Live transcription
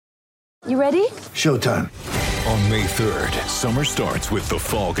You ready? Showtime. On May 3rd, summer starts with The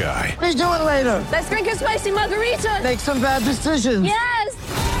Fall Guy. Let's do it later. Let's drink a spicy margarita. Make some bad decisions. Yes!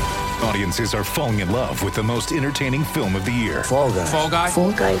 Audiences are falling in love with the most entertaining film of the year. Fall Guy. Fall Guy?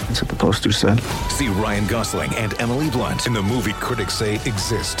 Fall Guy. That's what the poster said. See Ryan Gosling and Emily Blunt in the movie critics say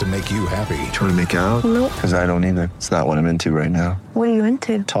exists to make you happy. Trying to make it out? Nope. Because I don't either. It's not what I'm into right now. What are you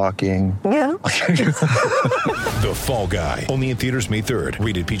into? Talking. Yeah. The Fall Guy. Only in theaters May 3rd.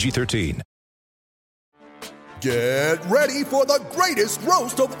 Rated PG-13. Get ready for the greatest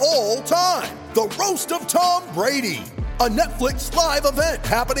roast of all time. The Roast of Tom Brady. A Netflix live event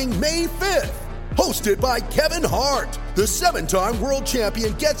happening May 5th. Hosted by Kevin Hart. The 7-time world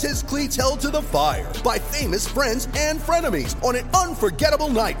champion gets his cleats held to the fire by famous friends and frenemies on an unforgettable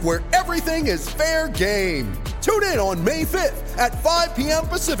night where everything is fair game. Tune in on May 5th at 5 p.m.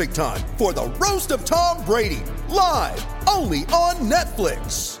 Pacific time for the Roast of Tom Brady. Live only on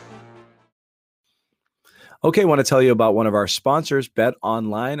Netflix. Okay, I want to tell you about one of our sponsors, Bet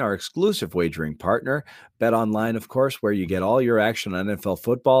Online, our exclusive wagering partner. Bet Online, of course, where you get all your action on NFL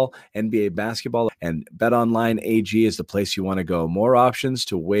football, NBA basketball, and Bet Online AG is the place you want to go. More options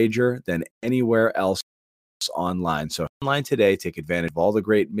to wager than anywhere else online. So online today, take advantage of all the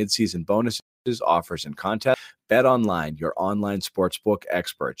great midseason bonuses, offers, and contests. Bet Online, your online sportsbook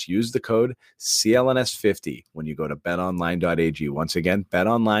experts. Use the code CLNS50 when you go to betonline.ag. Once again,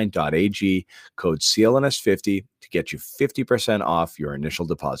 betonline.ag, code CLNS50 to get you 50% off your initial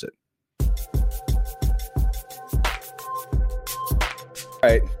deposit. All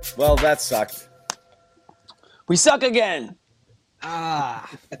right. Well, that sucked. We suck again. I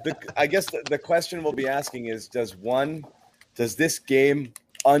guess the question we'll be asking is, does this game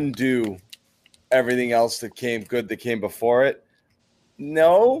undo everything else that came before it?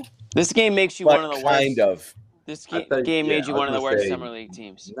 No. This game makes you one of the worst. Kind of. This game made you one of the worst summer league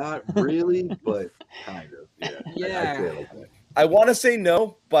teams. Not really, but kind of. Yeah. I want to say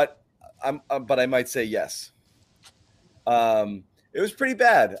no, but I might say yes. It was pretty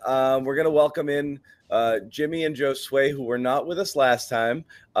bad. We're gonna welcome in Jimmy and Joe Sway, who were not with us last time.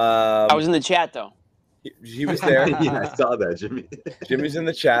 I was in the chat though. He was there. Yeah, I saw that, Jimmy. Jimmy's in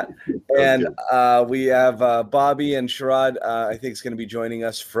the chat. And we have Bobby and Sherrod, I think, is going to be joining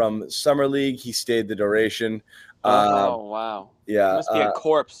us from Summer League. He stayed the duration. Oh, wow. Yeah. He must be a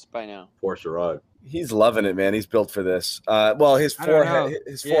corpse by now. Poor Sherrod. He's loving it, man. He's built for this. Well, his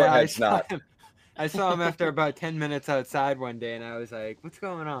forehead's not. I saw him after about 10 minutes outside one day, and I was like, what's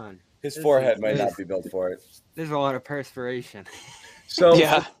going on? His forehead might not be built for it. There's a lot of perspiration. So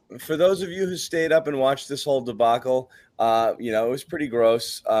for those of you who stayed up and watched this whole debacle, it was pretty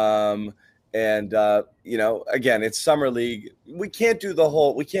gross. Again, it's Summer League. We can't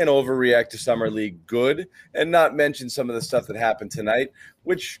overreact to Summer League good and not mention some of the stuff that happened tonight,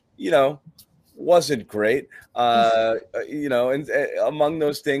 which, wasn't great. And among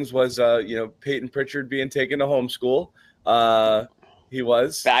those things was, Peyton Pritchard being taken to homeschool. He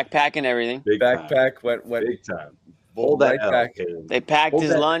was backpacking everything. Backpack went big time. Hold right back. They packed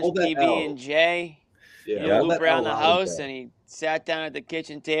his lunch, PB&J. Loop around the house, and he sat down at the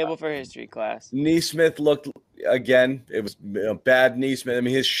kitchen table for history class. Neesmith looked, again, it was bad Neesmith. I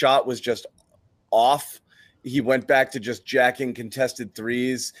mean, his shot was just off. He went back to just jacking contested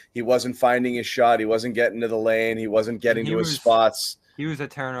threes. He wasn't finding his shot. He wasn't getting to the lane. He wasn't getting to his spots. He was a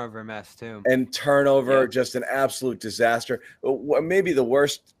turnover mess, too. And turnover, just an absolute disaster. Maybe the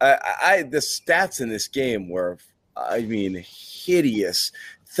worst. The stats in this game were, hideous.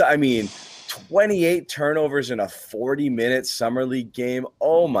 28 turnovers in a 40-minute Summer League game.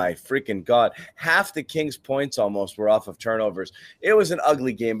 Oh, my freaking God. Half the Kings' points almost were off of turnovers. It was an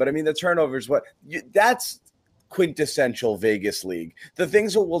ugly game, but, the turnovers, that's quintessential Vegas League. The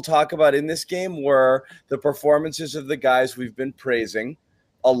things that we'll talk about in this game were the performances of the guys we've been praising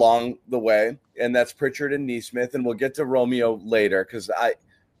along the way, and that's Pritchard and Neesmith, and we'll get to Romeo later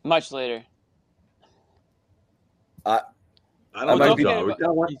much later. I don't know.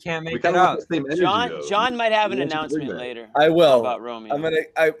 You can't make it up. John might have an announcement later. I will. About Romeo.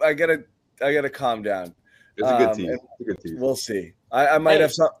 I gotta calm down. It's a good team. We'll see. I might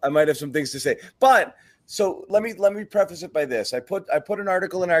have some things to say, but. So let me preface it by this. I put an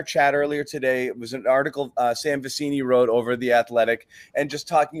article in our chat earlier today. It was an article Sam Vecini wrote over The Athletic, and just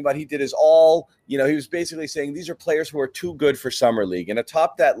talking about he did his all. He was basically saying these are players who are too good for Summer League, and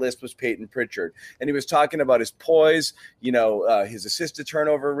atop that list was Peyton Pritchard, and he was talking about his poise, his assist to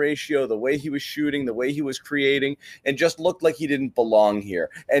turnover ratio, the way he was shooting, the way he was creating, and just looked like he didn't belong here.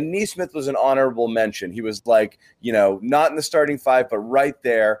 And Neesmith was an honorable mention. He was like, not in the starting five, but right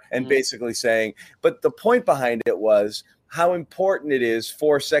there, and basically saying, but the point behind it was, how important it is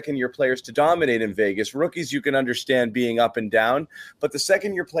for second-year players to dominate in Vegas. Rookies, you can understand being up and down, but the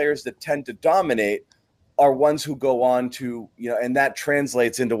second-year players that tend to dominate are ones who go on to, and that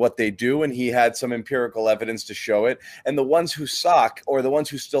translates into what they do. And he had some empirical evidence to show it. And the ones who suck, or the ones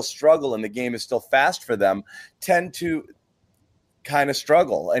who still struggle and the game is still fast for them, tend to kind of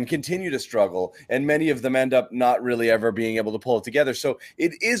struggle and continue to struggle. And many of them end up not really ever being able to pull it together. So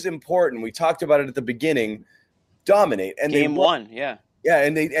it is important. We talked about it at the beginning, dominate. And game one. Yeah. Yeah,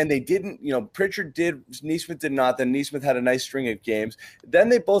 and they didn't, Pritchard did, Nesmith did not. Then Nesmith had a nice string of games. Then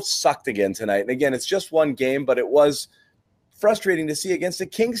they both sucked again tonight. And again, it's just one game, but it was frustrating to see against a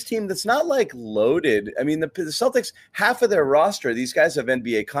Kings team that's not like loaded. I mean, the Celtics, half of their roster, these guys have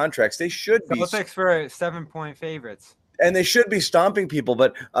NBA contracts. They should be. Celtics were 7-point favorites. And they should be stomping people,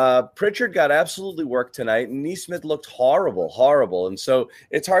 but Pritchard got absolutely worked tonight, and Nesmith looked horrible. And so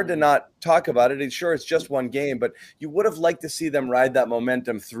it's hard to not talk about it. And sure, it's just one game, but you would have liked to see them ride that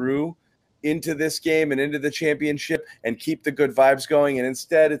momentum through into this game and into the championship and keep the good vibes going. And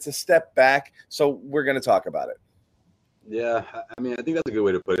instead, it's a step back. So we're going to talk about it. Yeah, I mean, I think that's a good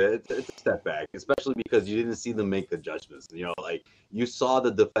way to put it. It's a step back, especially because you didn't see them make the adjustments. Like you saw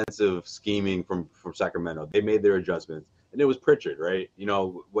the defensive scheming from Sacramento. They made their adjustments, and it was Pritchard, right?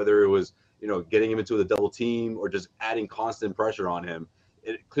 Whether it was, getting him into the double team or just adding constant pressure on him,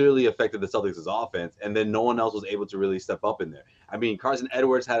 it clearly affected the Celtics' offense, and then no one else was able to really step up in there. I mean, Carson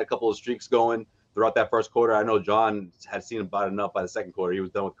Edwards had a couple of streaks going throughout that first quarter. I know John had seen about enough by the second quarter. He was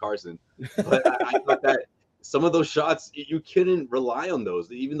done with Carson. But I thought that some of those shots, you couldn't rely on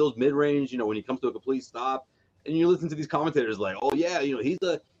those. Even those mid-range, when he comes to a complete stop, and you listen to these commentators like, oh, yeah, he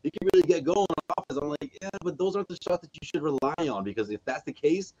can really get going on offense. I'm like, yeah, but those aren't the shots that you should rely on, because if that's the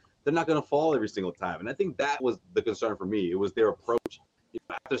case, they're not going to fall every single time. And I think that was the concern for me. It was their approach.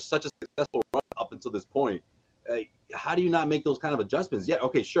 After such a successful run up until this point, how do you not make those kind of adjustments? Yeah,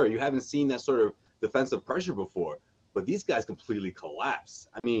 okay, sure, you haven't seen that sort of defensive pressure before, but these guys completely collapse.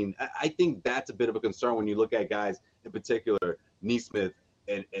 I mean, I think that's a bit of a concern when you look at guys, in particular, Nesmith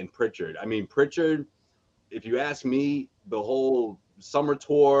and Pritchard. I mean, Pritchard, if you ask me, the whole summer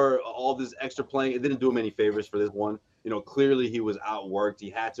tour, all this extra playing, it didn't do him any favors for this one. Clearly he was outworked. He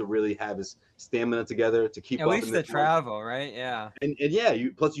had to really have his stamina together to keep up. At least the travel, right? Yeah. And yeah,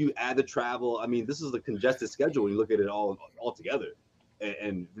 plus you add the travel. I mean, this is a congested schedule when you look at it all together.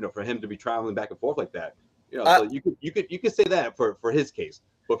 And for him to be traveling back and forth like that, so you could say that for his case.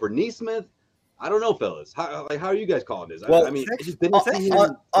 But for Nesmith, I don't know, fellas. How are you guys calling this? Well, I mean,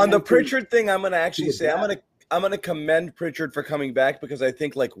 on the Pritchard thing, I'm going to actually say I'm going to commend Pritchard for coming back, because I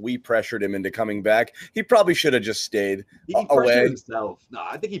think we pressured him into coming back. He probably should have just stayed away. Himself. No,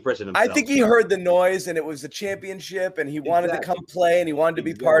 I think he pressured himself. I think he heard the noise, and it was the championship, and he wanted to come play, and he wanted to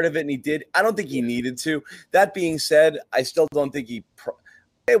be part of it, and he did. I don't think he needed to. That being said, I still don't think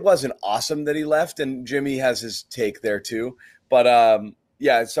it wasn't awesome that he left, and Jimmy has his take there too. But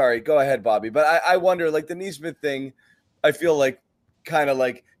yeah, sorry, go ahead, Bobby. But I wonder, the Nesmith thing, I feel kind of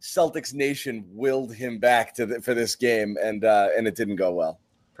Celtics Nation willed him back for this game, and it didn't go well.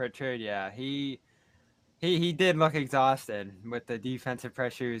 Pritchard, yeah, he did look exhausted with the defensive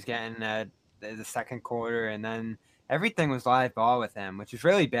pressure he was getting at the second quarter, and then everything was live ball with him, which is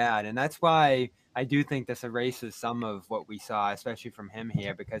really bad. And that's why I do think this erases some of what we saw, especially from him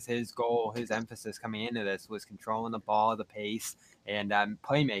here, because his goal, his emphasis coming into this was controlling the ball, the pace, and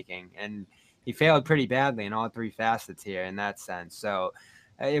playmaking. And he failed pretty badly in all three facets here in that sense. So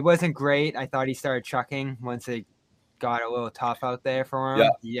it wasn't great. I thought he started chucking once it got a little tough out there for him. Yeah.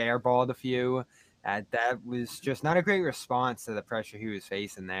 He airballed a few. That was just not a great response to the pressure he was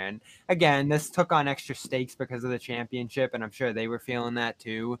facing there. And again, this took on extra stakes because of the championship, and I'm sure they were feeling that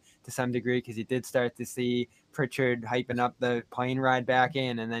too to some degree, because you did start to see Pritchard hyping up the plane ride back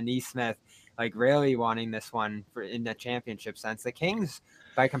in, and then Nesmith really wanting this one in the championship sense. The Kings,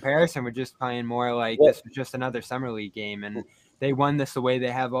 by comparison, were just playing more this was just another summer league game, and they won this the way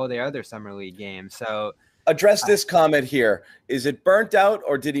they have all their other summer league games. So address this comment here. Is it burnt out,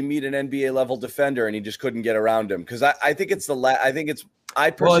 or did he meet an NBA level defender and he just couldn't get around him? Because I think it's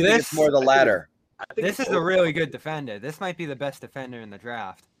I personally think it's more the latter. This is a really good defender. This might be the best defender in the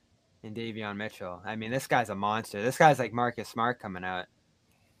draft in Davion Mitchell. I mean, this guy's a monster. This guy's like Marcus Smart coming out.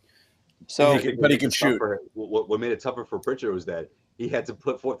 So, but he can shoot. What made it tougher for Pritchard was that he had to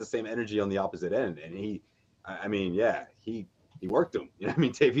put forth the same energy on the opposite end, and he worked him.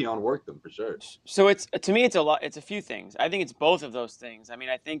 Davion worked him for sure. So it's a few things. I think it's both of those things. I mean,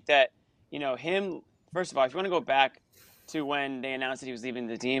 I think that him. First of all, if you want to go back to when they announced that he was leaving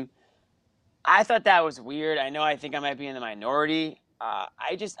the team, I thought that was weird. I think I might be in the minority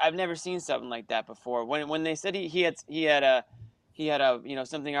I've never seen something like that before. When they said he had a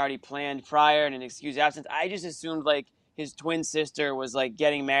something already planned prior and an excused absence, I just assumed like his twin sister was like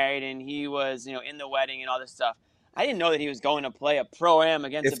getting married and he was in the wedding and all this stuff. I didn't know that he was going to play a pro-am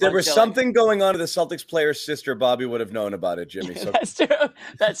against. If there was something going on to the Celtics player's sister, Bobby would have known about it, Jimmy. So. That's true.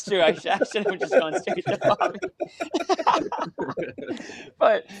 That's true. I should have just gone straight to Bobby.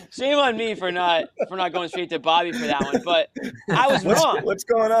 But shame on me for not going straight to Bobby for that one. But I was wrong. What's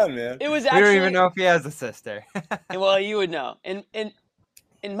going on, man? It was We actually. don't even know if he has a sister. Well, you would know. And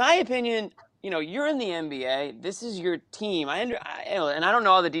in my opinion, you're in the NBA. This is your team. And I don't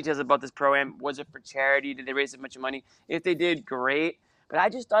know all the details about this pro-am. Was it for charity? Did they raise a bunch of money? If they did, great. But I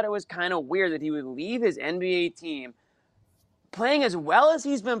just thought it was kind of weird that he would leave his NBA team playing as well as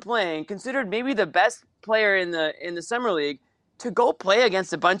he's been playing, considered maybe the best player in the summer league, to go play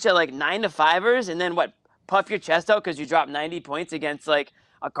against a bunch of like 9-to-5ers and then puff your chest out because you dropped 90 points against like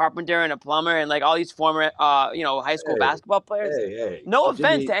a carpenter and a plumber and like all these former high school basketball players. No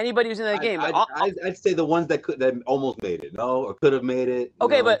offense to anybody who's in that game. I'd say the ones that almost made it, or could have made it.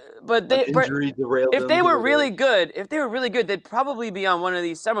 Okay, but injury derailed if they were really good, they'd probably be on one of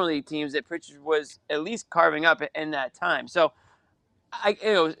these summer league teams that Pritchard was at least carving up in that time. So,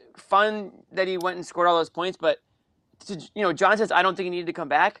 fun that he went and scored all those points. But John says I don't think he needed to come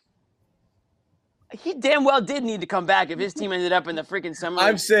back. He damn well did need to come back if his team ended up in the freaking summer league.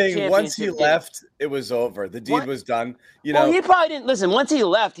 I'm saying once he game. left, it was over. The deed was done. Well, he probably didn't listen. Once he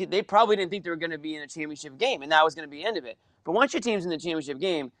left, they probably didn't think they were going to be in a championship game, and that was going to be the end of it. But once your team's in the championship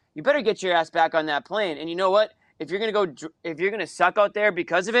game, you better get your ass back on that plane. And you know what? If you're going to suck out there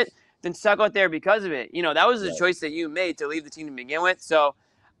because of it, then suck out there because of it. That was the choice that you made to leave the team to begin with. So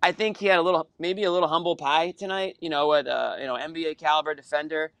I think he had maybe a little humble pie tonight. With NBA caliber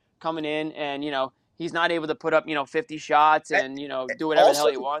defender coming in, and he's not able to put up 50 shots and do whatever the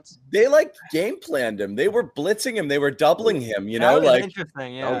hell he wants. They game planned him. They were blitzing him. They were doubling him. That was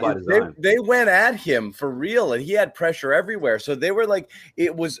interesting. Yeah, they went at him for real, and he had pressure everywhere. So they were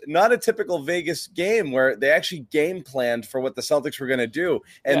it was not a typical Vegas game where they actually game planned for what the Celtics were going to do,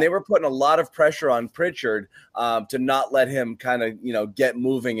 and they were putting a lot of pressure on Pritchard to not let him kind of get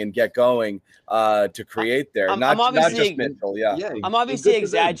moving and get going to create there. Not just Mitchell. I'm obviously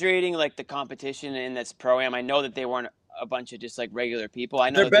exaggerating the competition in this pro-am. I know that they weren't a bunch of just regular people. I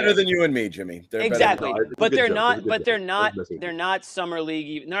know they're better than you and me, Jimmy. Exactly, but they're not. But they're not summer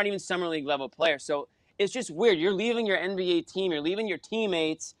league. Not even summer league level players. So it's just weird. You're leaving your NBA team. You're leaving your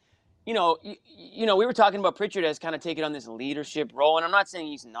teammates. We were talking about Pritchard as kind of taking on this leadership role, and I'm not saying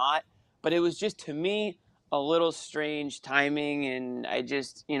he's not, but it was just to me a little strange timing, and I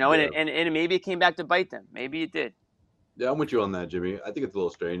just and maybe it came back to bite them. Maybe it did. Yeah, I'm with you on that, Jimmy. I think it's a little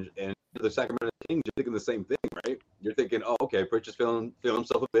strange. And the Sacramento Kings, you're thinking the same thing, right? You're thinking, oh, okay, Pritchard's feeling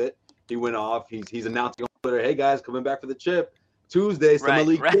himself a bit. He went off. He's announcing on Twitter, hey, guys, coming back for the chip. Tuesday, Summer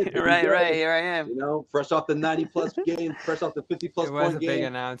League chip. Right. Here I am. Fresh off the 90-plus game, fresh off the 50-plus point game. It was a big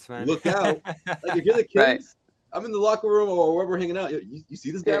announcement. Look out. If you're the Kings, I'm in the locker room or wherever we're hanging out. You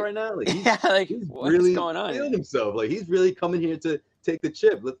see this guy right now? He's what's really going on? Feeling himself. He's really coming here to take the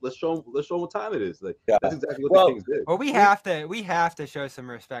chip. Let's show him what time it is. That's exactly what the Kings did. Well, we have to show some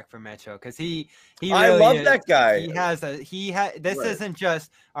respect for Mitchell because he really I love that guy. This isn't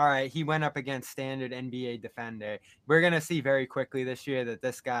just all right. He went up against standard NBA defender. We're gonna see very quickly this year that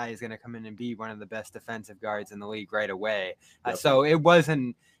this guy is gonna come in and be one of the best defensive guards in the league right away. So it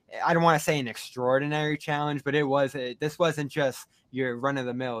wasn't. I don't want to say an extraordinary challenge, but this wasn't just your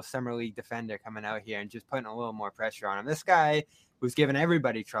run-of-the-mill summer league defender coming out here and just putting a little more pressure on him. This guy was giving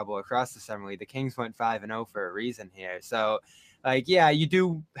everybody trouble across the summer league. The Kings went 5-0 for a reason here. So, you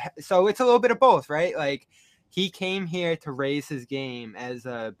do. So it's a little bit of both, right? He came here to raise his game as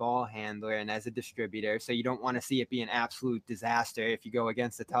a ball handler and as a distributor. So you don't want to see it be an absolute disaster if you go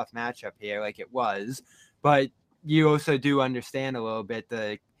against a tough matchup here like it was. But you also do understand a little bit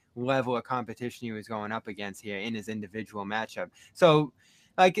the level of competition he was going up against here in his individual matchup. So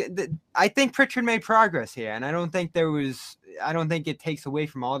I think Pritchard made progress here, and I don't think it takes away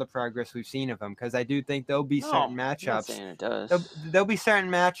from all the progress we've seen of him, because I do think there'll be certain matchups. There'll be certain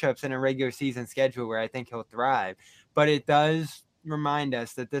matchups in a regular season schedule where I think he'll thrive, but it does remind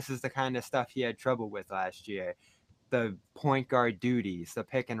us that this is the kind of stuff he had trouble with last year. The point guard duties, the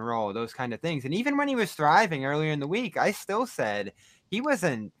pick and roll, those kind of things. And even when he was thriving earlier in the week, I still said he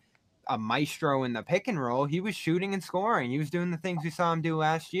wasn't a maestro in the pick and roll. He was shooting and scoring. He was doing the things we saw him do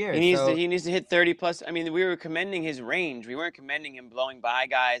last year. He needs to hit 30 plus. I mean, we were commending his range. We weren't commending him blowing by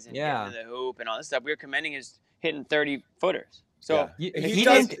guys and getting to the hoop and all this stuff. We were commending his hitting 30 footers. So he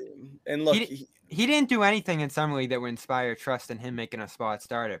didn't. And look, he didn't do anything in Summer League that would inspire trust in him making a spot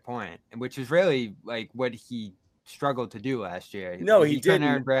start at point, which is really like what he struggled to do last year. No, he couldn't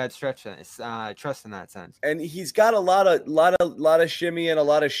didn't. earn Brad's trust in that sense. And he's got a lot of shimmy and a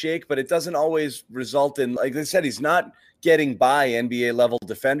lot of shake, but it doesn't always result in, like I said, he's not getting by NBA level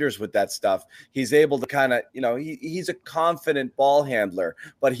defenders with that stuff. He's able to kind of, he's a confident ball handler,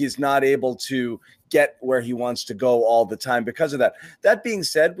 but he's not able to get where he wants to go all the time because of that. That being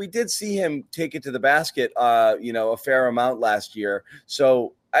said, we did see him take it to the basket, a fair amount last year.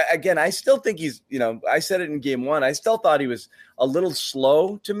 So I still think he's, I said it in game one. I still thought he was a little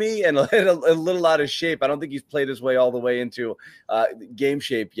slow to me and a little out of shape. I don't think he's played his way all the way into game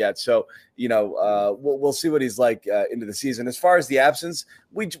shape yet. So, we'll see what he's like into the season. As far as the absence,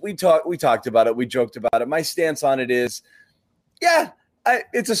 we talked about it. We joked about it. My stance on it is,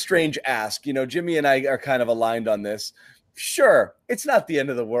 it's a strange ask. Jimmy and I are kind of aligned on this. Sure, it's not the end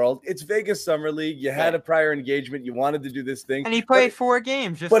of the world. It's Vegas Summer League. You had a prior engagement. You wanted to do this thing. And he played 4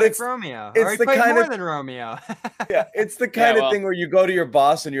 games, just like Romeo. Or he played more than Romeo. Yeah, it's the kind of thing where you go to your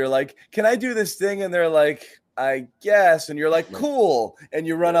boss and you're like, can I do this thing? And they're like, I guess. And you're like, cool. And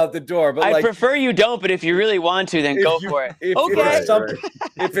you run out the door. But I prefer you don't, but if you really want to, then go for it.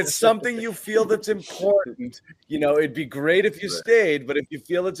 If it's something you feel that's important, it'd be great if you stayed. But if you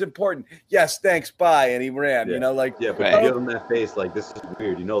feel it's important, yes, thanks, bye. And he ran, but you give him that face like, this is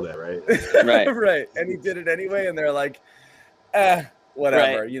weird. You know that, right? Right. Right. And he did it anyway. And they're like,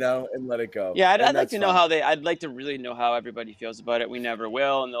 whatever, and let it go. Yeah, I'd like to know I'd like to really know how everybody feels about it. We never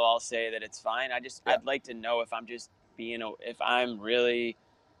will, and they'll all say that it's fine. I'd like to know if I'm just if I'm really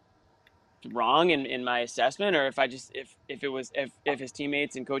wrong in my assessment, or if if his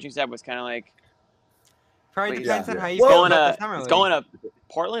teammates and coaching staff was kind of like. Probably depends on how you feel about the Summer League. Going to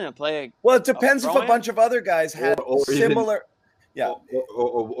Portland and play. Well, it depends if a bunch of other guys had similar.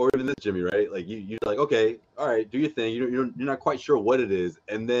 Or even this, Jimmy, right? Like you're like, okay, all right, do your thing. You're not quite sure what it is,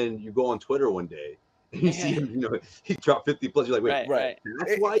 and then you go on Twitter one day and you see him. He dropped 50 plus. You're like, wait, right.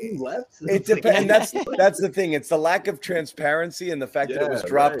 That's why you left. It depends. That's the thing. It's the lack of transparency and the fact that it was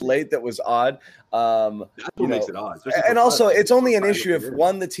dropped late that was odd. That's what makes it odd. And also, it's only an issue if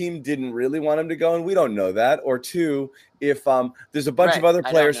one, the team didn't really want him to go, and we don't know that, or two, if there's a bunch of other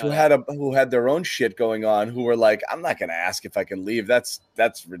players who had their own shit going on who were like, I'm not going to ask if I can leave. That's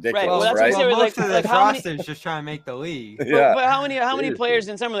ridiculous, right? Well, most of the rosters just trying to make the league. But how many players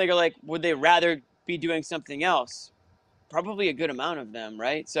in Summer League are like, would they rather be doing something else? Probably a good amount of them,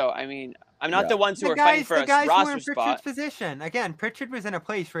 right? So I mean, I'm not the ones who are fighting for a roster spot. Who were in Pritchard's position. Again, Pritchard was in a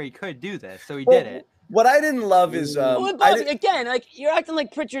place where he could do this, so he did it. What I didn't love is again, like you're acting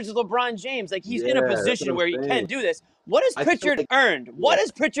like Pritchard's LeBron James. Like he's in a position where he can do this. What has Pritchard earned? What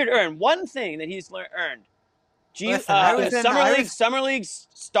has Pritchard earned? One thing that he's earned. Summer League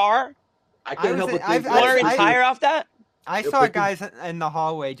star. I couldn't help but think. Retire off that. I saw guys in the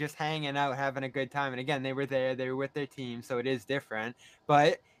hallway just hanging out, having a good time. And again, they were there. They were with their team, so it is different.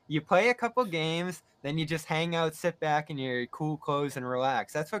 But you play a couple games, then you just hang out, sit back in your cool clothes, and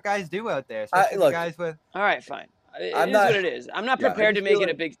relax. That's what guys do out there. Guys with. All right, fine. It is what it is. I'm not prepared to make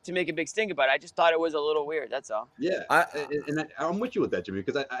a big stink about it. I just thought it was a little weird. That's all. Yeah, I'm with you with that, Jimmy,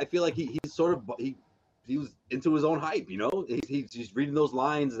 because I feel like he's sort of he was into his own hype. He's reading those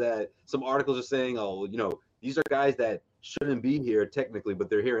lines that some articles are saying. Oh, these are guys that shouldn't be here technically, but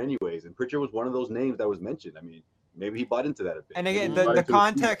they're here anyways. And Pritchard was one of those names that was mentioned. I mean, maybe he bought into that a bit. And again, the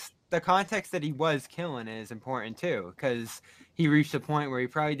context that he was killing is important too, because he reached a point where he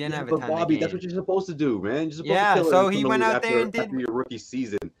probably didn't have a ton Bobby, of that's what you're supposed to do, man. You're supposed to kill so he went out there and did your rookie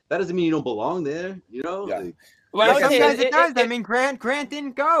season. That doesn't mean you don't belong there, Sometimes it does. I mean, Grant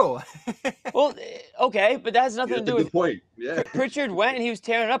didn't go. Well, okay, but that has nothing to do with. Good point. Yeah. Pritchard went and he was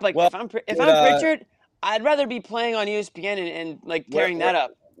tearing it up. Like if I'm Pritchard, I'd rather be playing on ESPN and like tearing that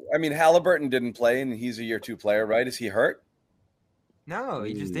up. I mean, Halliburton didn't play, and he's a year 2 player, right? Is he hurt? No,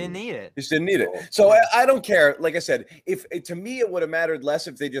 he just didn't need it. So I don't care. Like I said, to me, it would have mattered less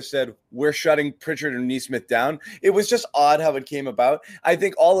if they just said, we're shutting Pritchard and Nesmith down. It was just odd how it came about. I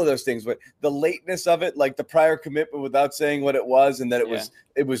think all of those things, but the lateness of it, like the prior commitment without saying what it was, and that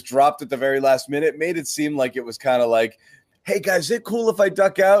it was dropped at the very last minute, made it seem like it was kind of like, hey guys, is it cool if I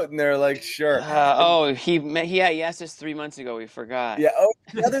duck out? And they're like, sure. He asked us 3 months ago. We forgot. Yeah. Oh,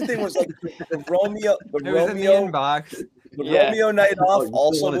 the other thing was like the Romeo inbox. The Romeo night off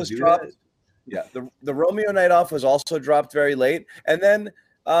also was dropped. Yeah, the Romeo night off was also dropped very late. And then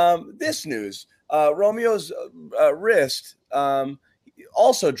this news, Romeo's wrist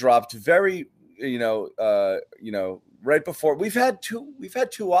also dropped very, right before. We've had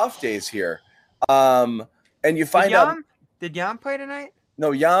two off days here. And you find out. Did Jan play tonight?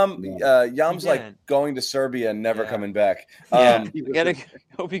 No, Yam's He like didn't. going to Serbia and never Yeah. coming back. Yeah,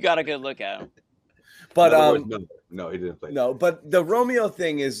 hope you got a good look at him. But In other words, no, he didn't play. no, but the Romeo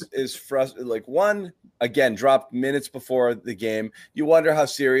thing is frustrating. Like, one, again, dropped minutes before the game. You wonder how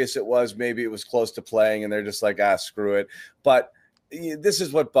serious it was. Maybe it was close to playing, and they're just like, screw it. But this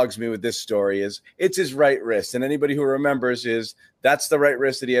is what bugs me with this story is it's his right wrist, and anybody who remembers that's the right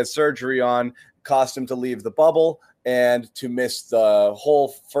wrist that he had surgery on, cost him to leave the bubble and to miss the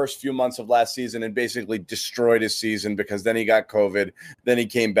whole first few months of last season, and basically destroyed his season because then he got COVID, then he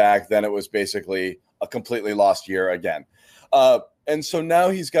came back, then it was basically a completely lost year again. And so now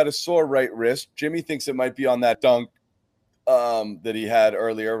he's got a sore right wrist. Jimmy thinks it might be on that dunk that he had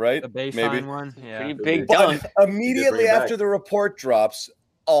earlier, right? The baseline one. Yeah. Pretty big But dunk. immediately Bring it after back. the report drops,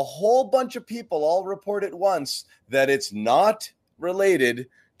 a whole bunch of people all report at once that it's not related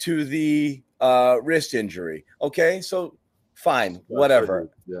to the wrist injury. Okay, so fine, whatever.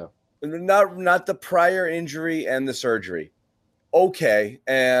 Yeah. Not the prior injury and the surgery. Okay,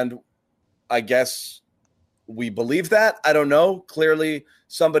 and I guess we believe that. I don't know. Clearly,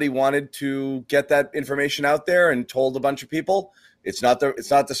 somebody wanted to get that information out there and told a bunch of people it's not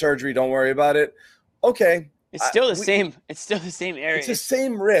the surgery. Don't worry about it. Okay, It's still the same. It's still the same area. it's the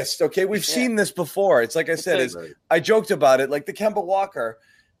same wrist. Okay, we've seen this before. It's like I said. Right. I joked about it. Like the Kemba Walker,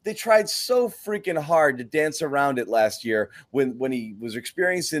 they tried so freaking hard to dance around it last year when he was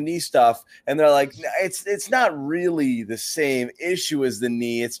experiencing knee stuff, and they're like, it's not really the same issue as the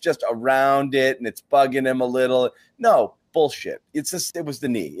knee. It's just around it, and it's bugging him a little. No, bullshit. It was the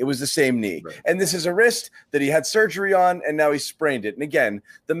knee. It was the same knee, Right. and this is a wrist that he had surgery on, and now he sprained it. And again,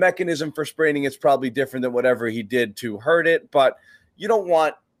 the mechanism for spraining it's probably different than whatever he did to hurt it, but you don't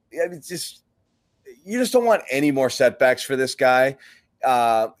want. You just don't want any more setbacks for this guy.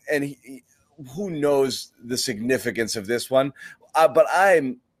 And who knows the significance of this one, but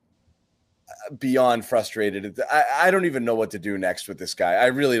I'm beyond frustrated. I don't even know what to do next with this guy. I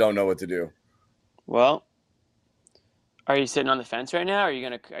really don't know what to do. Well, are you sitting on the fence right now? Are you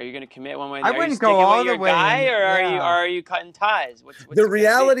gonna commit one way? Or the I other? Are you wouldn't go sticking all with the your way guy, in. or Yeah. are you cutting ties? What's The it gonna be?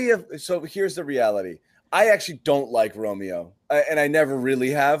 reality so here's the reality. I actually don't like Romeo, and I never really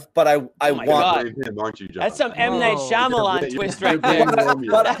have. But I Oh my want. God. Blame him, aren't you, John? That's some M Night Oh. Shyamalan You're twist blaming right there.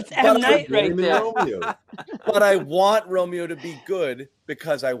 Romeo. That's M Night right Blaming there. Romeo. But I want Romeo to be good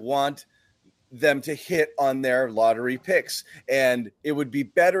because I want them to hit on their lottery picks. And it would be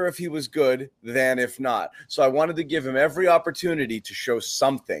better if he was good than if not. So I wanted to give him every opportunity to show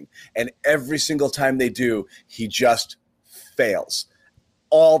something. And every single time they do, he just fails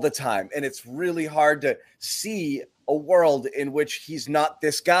all the time. And it's really hard to see a world in which he's not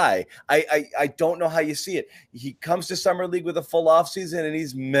this guy. I don't know how you see it. He comes to Summer League with a full offseason and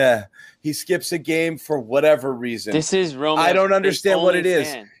he's meh. He skips a game for whatever reason. This is Romeo. I don't understand what it is.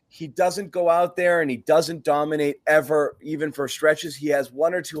 Fan. He doesn't go out there and he doesn't dominate ever, even for stretches. He has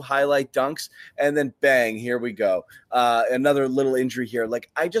one or two highlight dunks, and then bang, here we go. Another little injury here. Like,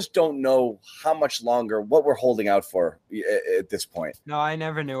 I just don't know how much longer, what we're holding out for at this point. No, I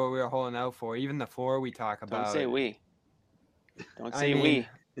never knew what we were holding out for. Even the 4 we talk about. Don't say we. Don't I say mean,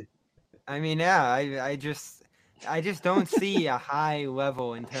 we. I mean, yeah, I just don't see a high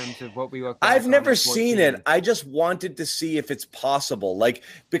level in terms of what we look. I've never seen it. I just wanted to see if it's possible. Like,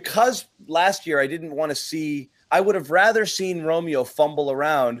 because last year I didn't want to see, I would have rather seen Romeo fumble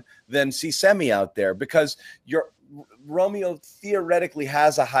around than see Semi out there, because Romeo theoretically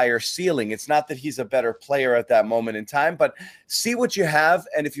has a higher ceiling. It's not that he's a better player at that moment in time, but see what you have,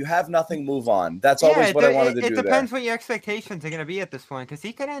 and if you have nothing, move on. That's always what I wanted to do. It depends what your expectations are going to be at this point, because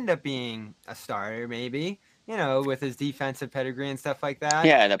he could end up being a starter, maybe. You know, with his defensive pedigree and stuff like that.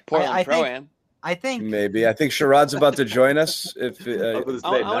 Yeah, the Portland Pro-Am. I think Maybe. I think Sherrod's about to join us. If I was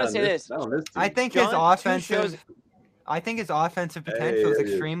I gonna wanna not say on this. not on team. I think John, his two offensive. shows- I think his offensive potential is yeah,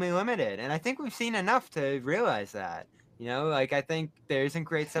 yeah. extremely limited, and I think we've seen enough to realize that. You know, like, I think there isn't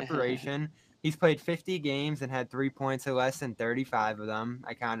great separation. He's played 50 games and had 3 points or less in 35 of them.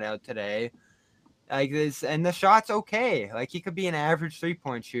 I counted out today. Like this, and the shot's okay. Like, he could be an average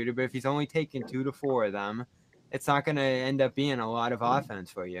 3-point shooter, but if he's only taking 2 to 4 of them, it's not going to end up being a lot of offense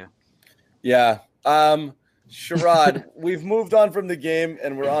for you. Yeah. Sherrod, we've moved on from the game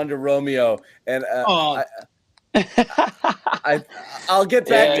and we're on to Romeo. And I'll get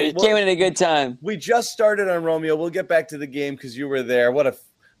back Yeah, to you came in at a good time. We just started on Romeo. We'll get back to the game because you were there. What a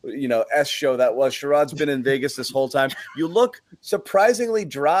S show that was. Sherrod's been in Vegas this whole time. You look surprisingly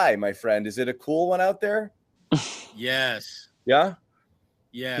dry, my friend. Is it a cool one out there? Yes. Yeah?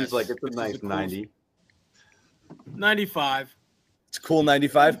 Yes. He's like, it's a This is nice cool- 90. 95. It's cool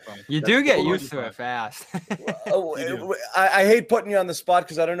 95. You do get used to it fast. I hate putting you on the spot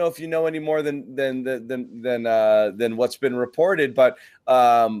because I don't know if you know any more than what's been reported. But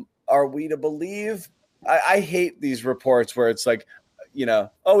are we to believe? I hate these reports where it's like, he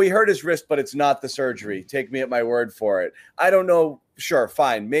hurt his wrist, but it's not the surgery. Take me at my word for it. I don't know. Sure,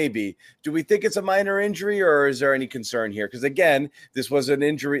 fine, maybe. Do we think it's a minor injury, or is there any concern here? Because again, this was an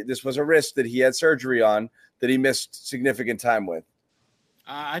injury. This was a wrist that he had surgery on that he missed significant time with.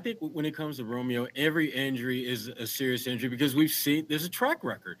 I think when it comes to Romeo, every injury is a serious injury because we've seen there's a track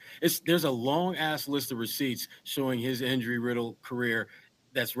record. There's a long ass list of receipts showing his injury riddled career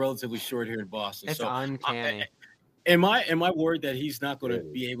that's relatively short here in Boston. It's uncanny. Am I worried that he's not going to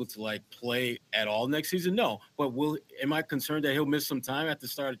be able to play at all next season? No, but am I concerned that he'll miss some time at the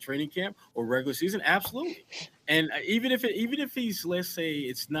start of training camp or regular season? Absolutely. And even if he's, let's say,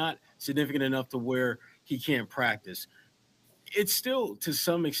 it's not significant enough to where he can't practice, it's still to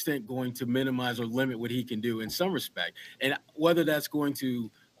some extent going to minimize or limit what he can do in some respect. And whether that's going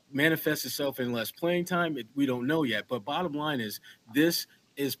to manifest itself in less playing time, we don't know yet. But bottom line is, this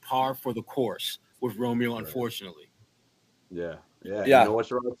is par for the course with Romeo, unfortunately. Yeah. You know what,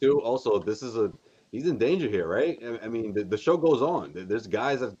 Sherrod, too? Also, he's in danger here, right? I mean, the show goes on. There's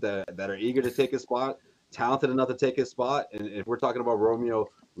guys that are eager to take his spot, talented enough to take his spot. And if we're talking about Romeo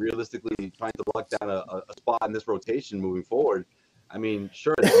realistically trying to lock down a spot in this rotation moving forward, I mean,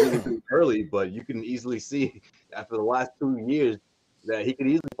 sure, it's really early, but you can easily see after the last 2 years that he could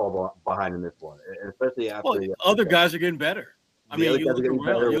easily fall behind in this one, especially after other guys are getting better. I mean, you look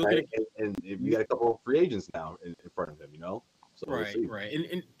around, and you got a couple of free agents now in front of him, So right.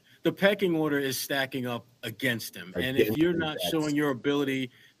 And the pecking order is stacking up against him. And if you're not showing your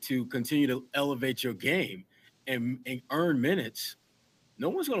ability to continue to elevate your game and earn minutes, no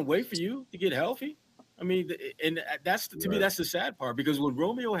one's going to wait for you to get healthy. I mean, and to me, that's the sad part, because when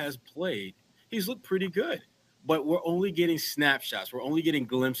Romeo has played, he's looked pretty good. But we're only getting snapshots. We're only getting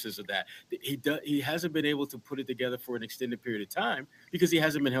glimpses of that. He hasn't been able to put it together for an extended period of time because he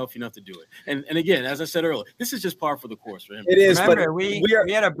hasn't been healthy enough to do it. And again, as I said earlier, this is just par for the course for him. It is. Remember, but we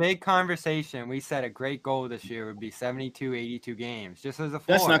had a big conversation. We said a great goal this year would be 72, 82 games, just as a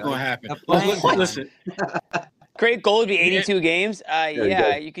floor. That's not going to happen. Listen. Great goal would be 82 games.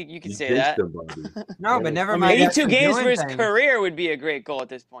 You could say that. No, but never mind. 82 games for his career would be a great goal at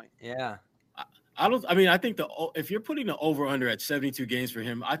this point. Yeah. I think if you're putting the over under at 72 games for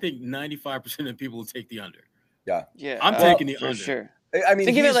him, I think 95% of people will take the under. Yeah. I'm taking the under. Sure. I mean,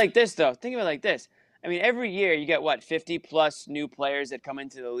 think of it like this, though. I mean, every year you get 50 plus new players that come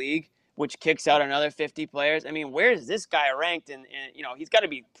into the league, which kicks out another 50 players. I mean, where is this guy ranked? And he's got to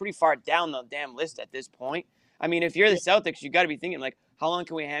be pretty far down the damn list at this point. I mean, if you're the Celtics, you got to be thinking how long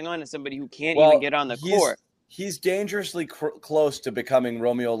can we hang on to somebody who can't even get on the court? He's dangerously close to becoming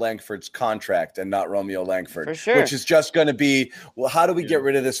Romeo Langford's contract and not Romeo Langford, for sure. Which is just going to be, how do we get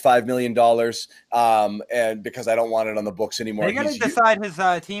rid of this $5 million? And because I don't want it on the books anymore. They're going to decide his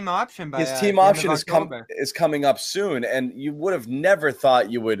team option. His team option is coming up soon, and you would have never thought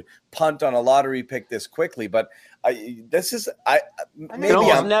you would punt on a lottery pick this quickly. But it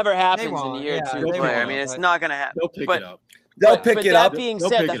almost never happens in year two player. I mean, it's not going to happen. They'll pick it up. They'll pick it up. That being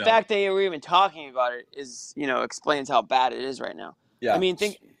said, the fact that we're even talking about it is, explains how bad it is right now. Yeah. I mean,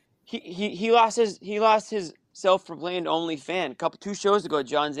 think he lost his self-proclaimed only fan. 2 shows ago,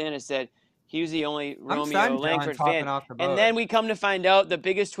 John Zanna said he was the only Romeo Langford fan. And then we come to find out the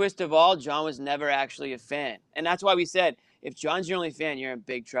biggest twist of all, John was never actually a fan. And that's why we said, if John's your only fan, you're in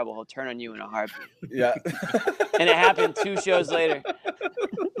big trouble. He'll turn on you in a heartbeat. Yeah. And it happened 2 shows later.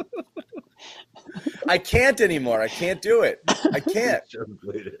 I can't anymore. I can't do it. I can't.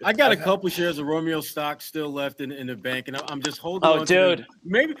 I got a couple shares of Romeo stock still left in the bank, and I'm just holding on. Oh, dude.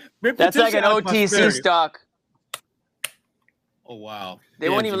 Maybe that's like an OTC stock. Oh, wow. They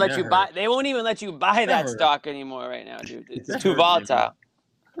won't even let you buy. They won't even let you buy that stock anymore right now, dude. It's too volatile.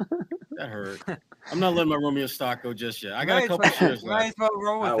 That hurt. I'm not letting my Romeo stock go just yet. I got a couple shares left. Might as well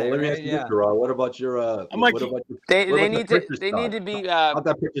roll with it. Let me ask you, Gerard. What about your? They need to be. How's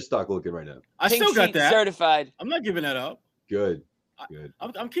that picture stock looking right now? I still got that certified. I'm not giving that up. Good.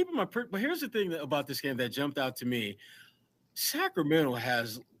 I'm keeping my. But here's the thing about this game that jumped out to me: Sacramento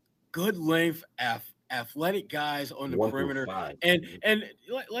has good length, athletic guys on the perimeter, and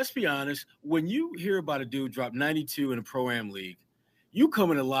let's be honest. When you hear about a dude drop 92 in a Pro-Am league, you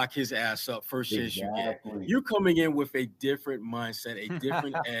coming to lock his ass up first chance you get. You're coming in with a different mindset, a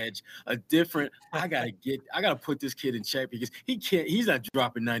different edge, I gotta put this kid in check because he's not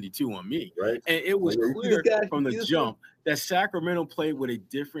dropping 92 on me. Right. And it was clear from the jump that Sacramento played with a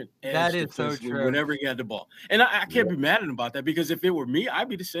different edge. That is so true. Whenever he had the ball. And I can't be mad at him about that, because if it were me, I'd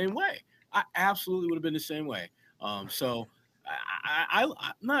be the same way. I absolutely would have been the same way. So I'm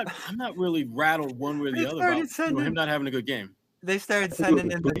not really rattled one way or the other about him not having a good game. They started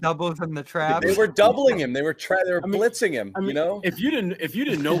sending in the doubles and the traps. They were doubling him. They were blitzing him. You know, if you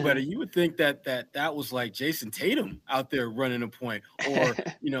didn't know better, you would think that was like Jason Tatum out there running a point, or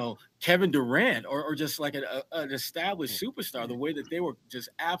Kevin Durant, or just like an established superstar. The way that they were just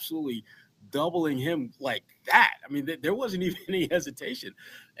absolutely doubling him like that. I mean, there wasn't even any hesitation.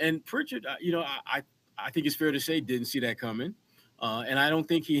 And Pritchard, I think it's fair to say, didn't see that coming. And I don't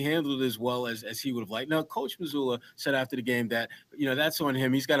think he handled it as well as he would have liked. Now, Coach Mazzulla said after the game that, that's on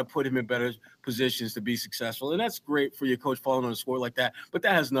him. He's got to put him in better positions to be successful. And that's great for your coach falling on a score like that. But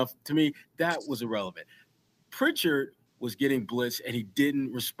that has enough. To me, that was irrelevant. Pritchard was getting blitzed, and he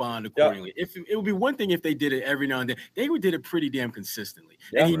didn't respond accordingly. If it would be one thing if they did it every now and then. They did it pretty damn consistently.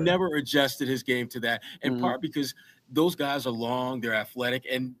 And he never adjusted his game to that, in part because those guys are long, they're athletic,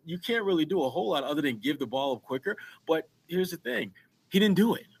 and you can't really do a whole lot other than give the ball up quicker. But here's the thing. He didn't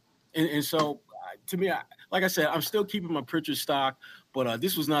do it. And so, to me, like I said, I'm still keeping my Pritchard stock, but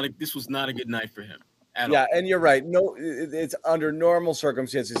this was not a good night for him. Yeah, and you're right. No, it's under normal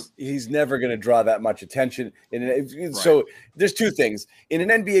circumstances, he's never going to draw that much attention. So there's two things. In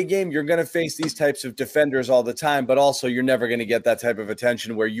an NBA game, you're going to face these types of defenders all the time, but also you're never going to get that type of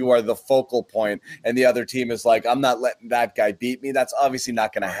attention where you are the focal point and the other team is like, I'm not letting that guy beat me. That's obviously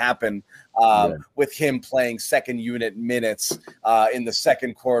not going to happen with him playing second unit minutes in the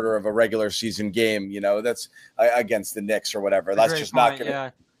second quarter of a regular season game. That's against the Knicks or whatever. That's just not going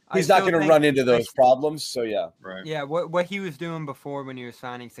to – he's not going to run into those problems. So, yeah. Right. Yeah, what he was doing before when he was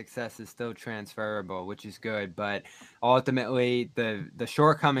finding success is still transferable, which is good. But ultimately, the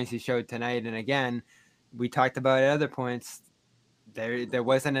shortcomings he showed tonight, and again, we talked about at other points, there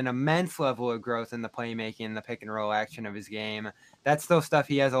wasn't an immense level of growth in the playmaking and the pick and roll action of his game. That's still stuff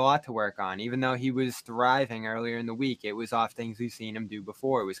he has a lot to work on. Even though he was thriving earlier in the week, it was off things we've seen him do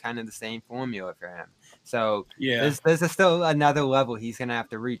before. It was kind of the same formula for him. So there's still another level he's going to have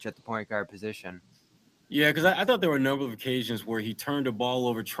to reach at the point guard position. Yeah, because I thought there were a number of occasions where he turned the ball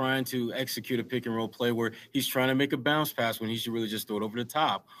over trying to execute a pick and roll play where he's trying to make a bounce pass when he should really just throw it over the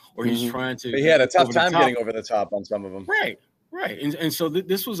top, or he's trying to. But he had a tough time getting over the top on some of them. Right. And so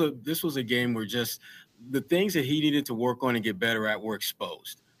this was a game where just the things that he needed to work on and get better at were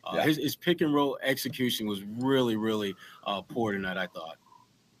exposed. His pick and roll execution was really, really poor tonight, I thought.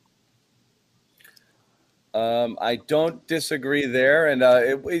 I don't disagree there, and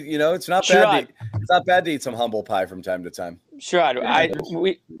it's not bad. It's not bad to eat some humble pie from time to time. Sherrod,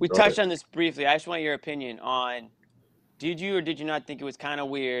 we touched on this briefly. I just want your opinion on: did you or did you not think it was kind of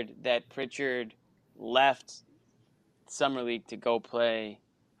weird that Pritchard left Summer League to go play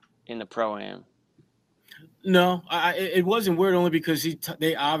in the Pro-Am? No, it wasn't weird only because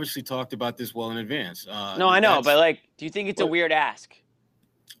they obviously talked about this well in advance. No, I know, but do you think it's a weird ask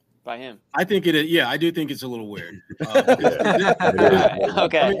by him? I think it is. Yeah, I do think it's a little weird.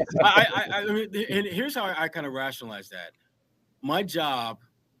 Okay. I mean, and here's how I kind of rationalize that. My job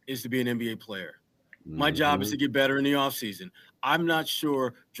is to be an NBA player. My job is to get better in the offseason. I'm not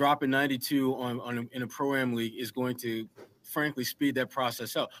sure dropping 92 in a Pro-Am league is going to, frankly, speed that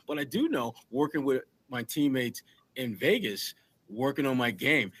process up. But I do know, working with my teammates in Vegas, working on my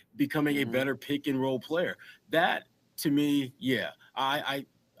game, becoming a better pick and roll player. That, to me, I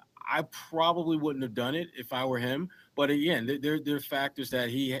probably wouldn't have done it if I were him. But again, there are factors that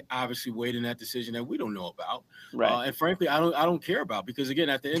he obviously weighed in that decision that we don't know about. Right. And frankly, I don't care about, because again,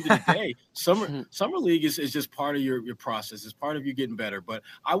 at the end of the day, summer league is just part of your process. It's part of you getting better. But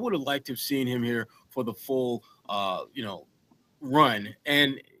I would have liked to have seen him here for the full, run.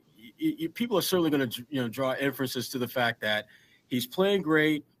 And people are certainly going to, draw inferences to the fact that he's playing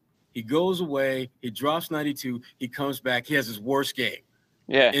great. He goes away. He drops 92. He comes back. He has his worst game.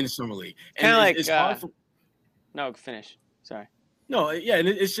 Yeah. In summer league. Kind of like it's hard for. No, finish. Sorry. No, yeah, and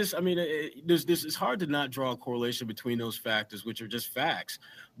it's just, I mean, it's hard to not draw a correlation between those factors, which are just facts.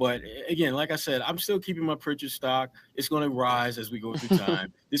 But again, like I said, I'm still keeping my Pritchard stock. It's going to rise as we go through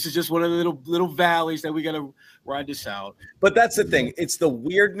time. This is just one of the little valleys that we got to ride this out. But that's the thing. It's the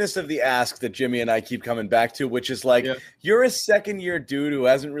weirdness of the ask that Jimmy and I keep coming back to, which is you're a second-year dude who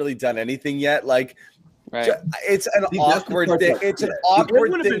hasn't really done anything yet. Right. It's an awkward thing. It's an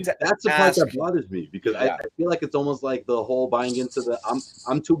awkward thing to That's the part ask. that bothers me because I feel like it's almost like the whole buying into the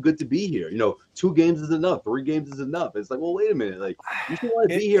I'm too good to be here. 2 games is enough. 3 games is enough. It's like, well, wait a minute. Like, you should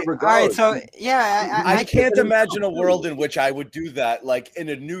want to be here regardless. All right, so yeah, I can't imagine a world in which I would do that, like in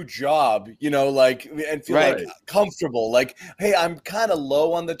a new job, and feel like comfortable. Like, hey, I'm kind of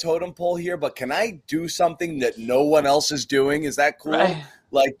low on the totem pole here, but can I do something that no one else is doing? Is that cool? Right.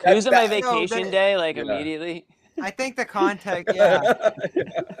 Like, can I use my vacation day, immediately? I think the context, yeah.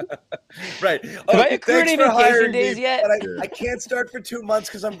 Right. Have I accrued any vacation days yet? But I can't start for 2 months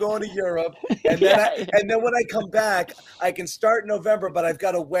because I'm going to Europe. And then when I come back, I can start in November, but I've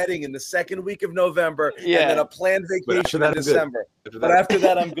got a wedding in the second week of November and then a planned vacation in December. But after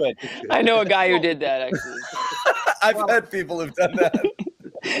that, I'm good. I know a guy who did that, actually. I've had people who've done that.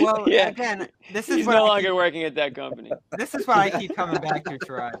 Well, again, he's no longer working at that company. This is what I keep coming back to,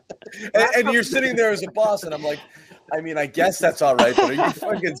 Troy. And you're sitting there as a boss, and I'm like, I mean, I guess that's all right, but are you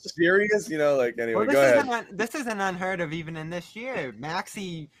fucking serious? Anyway, well, go ahead. This isn't unheard of even in this year.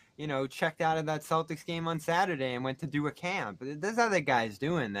 Maxey, checked out of that Celtics game on Saturday and went to do a camp. There's other guys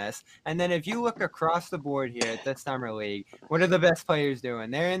doing this. And then if you look across the board here at the Summer League, what are the best players doing?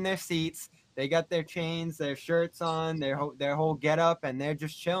 They're in their seats. They got their chains, their shirts on, their whole get up, and they're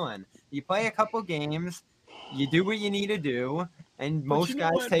just chilling. You play a couple games, you do what you need to do, and most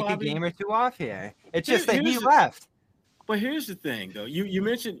guys take a game or 2 off here. It's just that he left. But here's the thing, though. You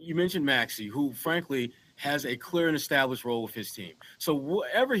mentioned Maxey, who frankly has a clear and established role with his team. So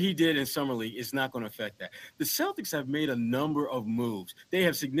whatever he did in Summer League is not going to affect that. The Celtics have made a number of moves. They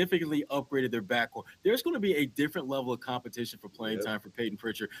have significantly upgraded their backcourt. There's going to be a different level of competition for playing time for Peyton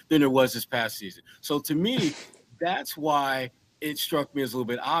Pritchard than there was this past season. So to me, that's why it struck me as a little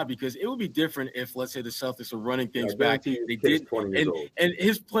bit odd, because it would be different if, let's say, the Celtics are running things back. They did, and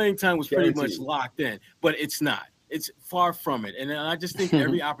his playing time was pretty much locked in, but it's not. It's far from it. And I just think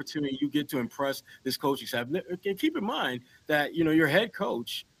every opportunity you get to impress this coaching staff, and keep in mind that, your head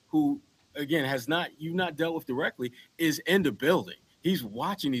coach, who, again, you've not dealt with directly, is in the building. He's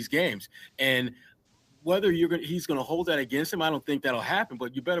watching these games. And whether he's going to hold that against him, I don't think that'll happen.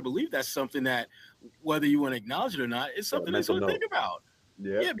 But you better believe that's something that, whether you want to acknowledge it or not, it's something that's going to think about.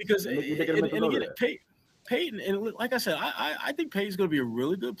 Yeah, because, and again, Peyton, and like I said, I think Peyton's going to be a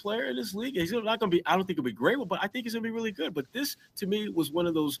really good player in this league. He's not going to be. I don't think he'll be great, but I think he's going to be really good. But this, to me, was one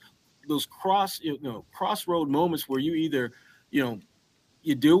of those crossroad moments where you either,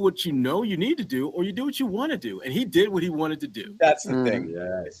 you do what you know you need to do, or you do what you want to do. And he did what he wanted to do. That's the thing.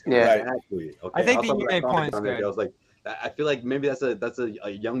 Yes. Yeah. Exactly. Okay. I think the main point is I was like, I feel like maybe that's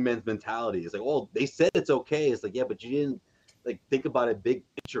a young man's mentality. It's like, oh, they said it's okay. It's like, yeah, but you didn't think about it big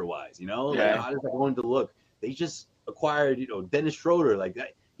picture wise, Like, how does that going to look? They just acquired, Dennis Schroeder. Like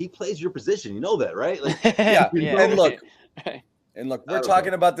that, he plays your position. You know that, right? Like, And look, we're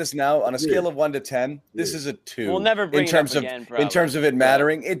talking about this now on a scale of 1 to 10. This is a 2. We'll never bring it up again, probably. In terms of it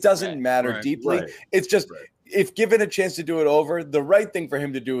mattering. It doesn't matter deeply. Right. It's just if given a chance to do it over, the right thing for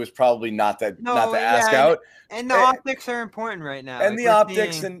him to do is probably not to ask out. And the optics are important right now. And the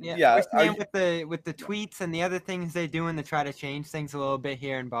optics, we're seeing with the tweets and the other things they're doing to try to change things a little bit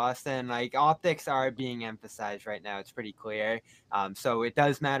here in Boston. Like, optics are being emphasized right now. It's pretty clear. So it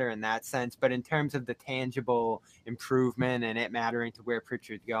does matter in that sense. But in terms of the tangible improvement and it mattering to where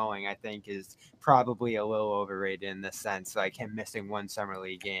Pritchard's going, I think is probably a little overrated in this sense. Like him missing 1 Summer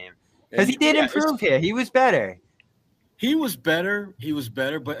League game. Because he did improve here. He was better. He was better.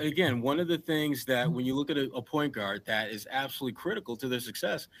 But again, one of the things that when you look at a point guard that is absolutely critical to their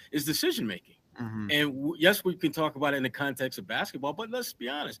success is decision-making. Mm-hmm. And yes, we can talk about it in the context of basketball, but let's be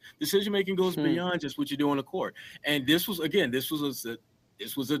honest. Decision-making goes beyond just what you do on the court. And this was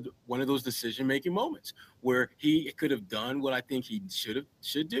one of those decision-making moments where he could have done what I think he should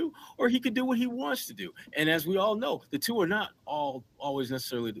do, or he could do what he wants to do. And as we all know, the two are not always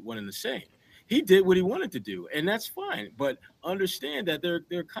necessarily one and the same. He did what he wanted to do, and that's fine. But understand that there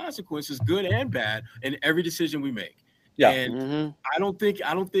are consequences, good and bad, in every decision we make. Yeah. And I don't think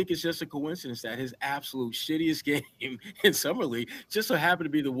it's just a coincidence that his absolute shittiest game in Summer League just so happened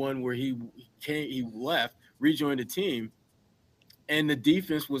to be the one where he left, rejoined the team. And the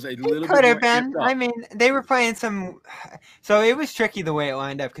defense was a little bit could have been. I mean, they were playing some. So it was tricky the way it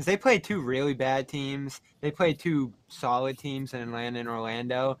lined up because they played 2 really bad teams. They played 2 solid teams in Atlanta and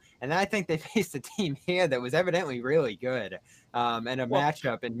Orlando. And I think they faced a team here that was evidently really good. And a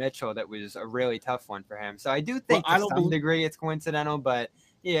matchup in Mitchell that was a really tough one for him. So I do think to some degree it's coincidental, but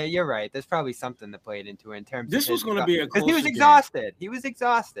yeah, you're right. There's probably something that played into it in terms of this was going to be a close because he was exhausted. He was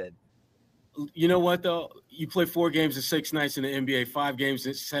exhausted. You know what, though? You play 4 games in 6 nights in the NBA, 5 games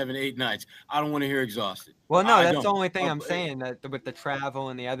in 7, 8 nights. I don't want to hear exhausted. Well, no, that's the only thing I'm saying, that with the travel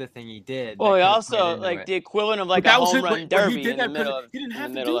and the other thing he did. Well, he also like the equivalent of like a home run derby in the middle of. He didn't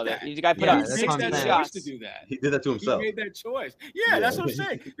have to do do that. The guy put up 60 shots to do that. He did that to himself. He made that choice. Yeah, that's what I'm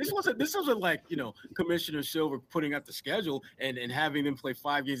saying. This wasn't like, you know, Commissioner Silver putting out the schedule and having them play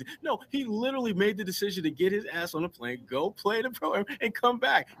 5 games. No, he literally made the decision to get his ass on a plane, go play the program, and come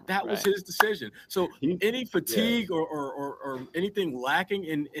back. That was his decision. So any fatigue or anything lacking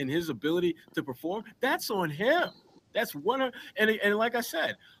in his ability to perform, that's on him. That's one. And like I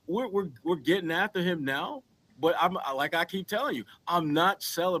said, we're getting after him now. But I keep telling you, I'm not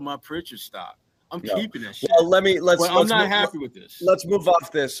selling my Pritchard stock. I'm keeping that shit. Well, I'm not happy with this. Let's move off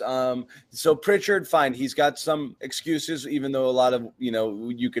this. So Pritchard, fine. He's got some excuses, even though a lot of, you know,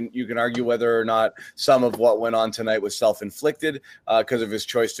 you can argue whether or not some of what went on tonight was self-inflicted because of his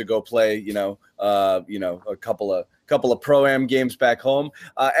choice to go play, a couple of pro-am games back home.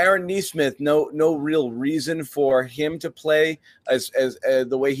 Aaron Nesmith, no real reason for him to play as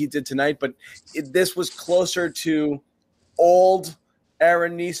the way he did tonight, but this was closer to old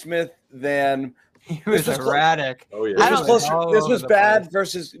Aaron Nesmith than he was erratic. Oh yeah, this was bad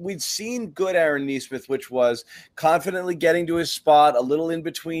versus we'd seen good Aaron Nesmith, which was confidently getting to his spot, a little in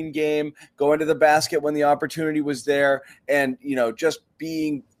between game, going to the basket when the opportunity was there, and just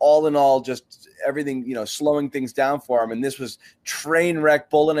being all in all, just everything, slowing things down for him. And this was train wreck,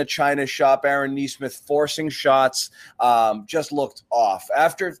 bull in a china shop. Aaron Nesmith forcing shots, just looked off.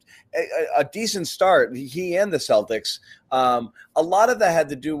 After a decent start, he and the Celtics, a lot of that had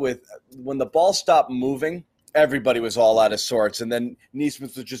to do with when the ball stopped moving, everybody was all out of sorts. And then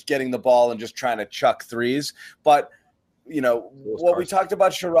Nesmith was just getting the ball and just trying to chuck threes. But, what we talked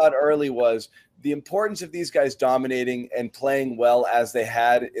about Sherrod early was the importance of these guys dominating and playing well as they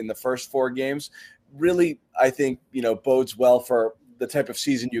had in the first 4 games really, I think, bodes well for the type of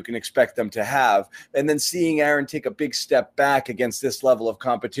season you can expect them to have. And then seeing Aaron take a big step back against this level of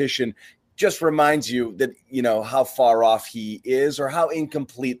competition just reminds you that, how far off he is or how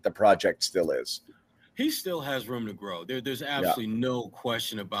incomplete the project still is. He still has room to grow. There's absolutely no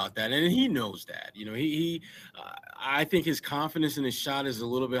question about that, and he knows that. I think his confidence in his shot is a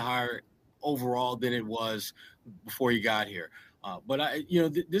little bit higher overall than it was before he got here. But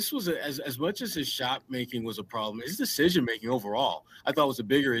this was as much as his shot making was a problem, his decision making overall, I thought was a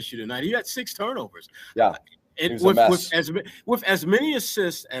bigger issue tonight. He had 6 turnovers. Yeah, and with as many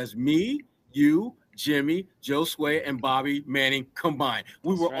assists as me, you, Jimmy, Joe Sway, and Bobby Manning combined,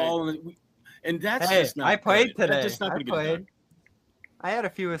 we were all in the. And that's just not. I played good. today. Just not I played. I had a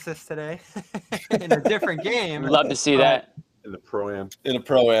few assists today in a different game. Love to see that in the pro-am. In a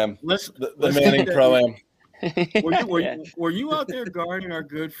pro-am, the Manning pro-am. Were you out there guarding our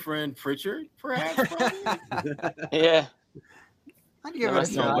good friend Pritchard? Perhaps. Yeah. I'd give it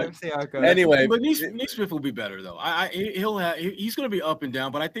a shot. See how it goes. Anyway, but Nesmith will be better though. He's going to be up and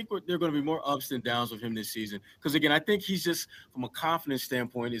down, but I think there are going to be more ups and downs with him this season. Because again, I think he's just from a confidence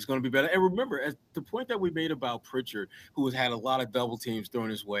standpoint is going to be better. And remember, at the point that we made about Pritchard, who has had a lot of double teams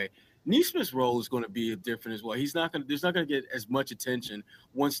thrown his way, Nesmith's role is going to be different as well. There's not going to get as much attention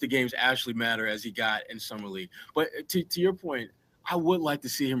once the games actually matter as he got in summer league. But to your point, I would like to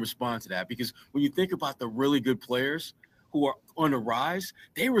see him respond to that, because when you think about the really good players who are on the rise,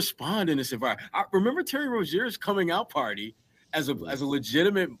 they respond in this environment. I remember Terry Rozier's coming out party as a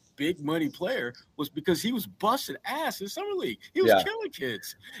legitimate big money player was because he was busting ass in summer league. He was killing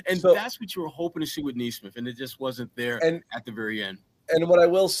kids, and that's what you were hoping to see with Nesmith, and it just wasn't there at the very end. And what I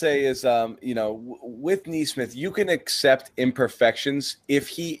will say is, with Nesmith, you can accept imperfections if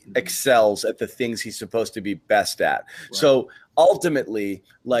he excels at the things he's supposed to be best at. Right. So ultimately,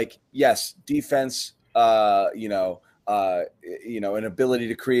 yes, defense, an ability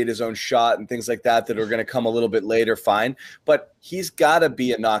to create his own shot and things like that are going to come a little bit later, fine. But he's got to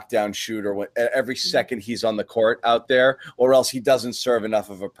be a knockdown shooter every second he's on the court out there, or else he doesn't serve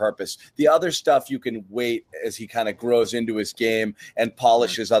enough of a purpose. The other stuff you can wait as he kind of grows into his game and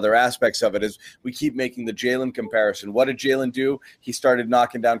polishes other aspects of it. As we keep making the Jalen comparison, what did Jalen do? He started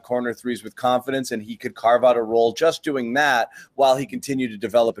knocking down corner threes with confidence, and he could carve out a role just doing that while he continued to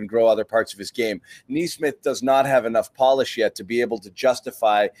develop and grow other parts of his game. Nesmith does not have enough polish yet to be able to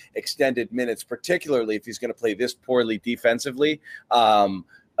justify extended minutes, particularly if he's going to play this poorly defensively.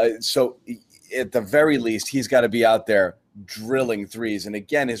 So at the very least, he's got to be out there drilling threes. And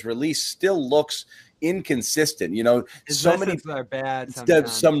again, his release still looks inconsistent. So many are bad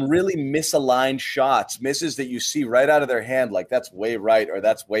sometimes. Some really misaligned shots, misses that you see right out of their hand, like that's way right or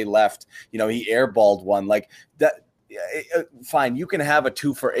that's way left. He airballed one like that. fine, you can have a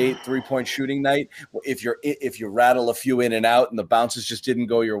 2 for 8 3-point shooting night if you rattle a few in and out and the bounces just didn't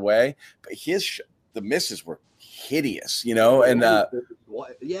go your way. But the misses were hideous, and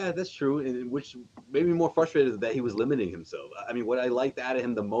yeah, that's true. And which made me more frustrated that he was limiting himself. I mean, what I liked out of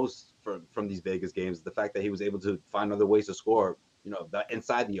him the most from these Vegas games is the fact that he was able to find other ways to score,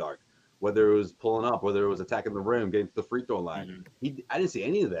 inside the arc, whether it was pulling up, whether it was attacking the rim, getting to the free throw line. I didn't see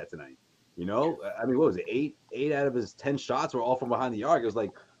any of that tonight. I mean, what was it? Eight out of his 10 shots were all from behind the arc. It was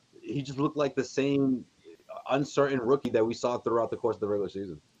like he just looked like the same uncertain rookie that we saw throughout the course of the regular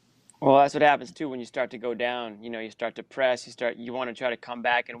season. Well, that's what happens too when you start to go down. You start to press. You want to try to come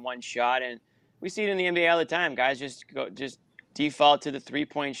back in one shot, and we see it in the NBA all the time. Guys just default to the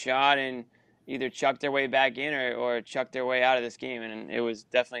 3-point shot and either chuck their way back in or chuck their way out of this game, and it was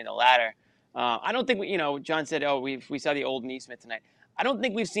definitely the latter. I don't think John said, we saw the old Nesmith tonight. I don't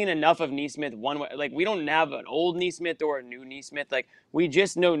think we've seen enough of Nesmith one way. Like, we don't have an old Nesmith or a new Nesmith. Like, we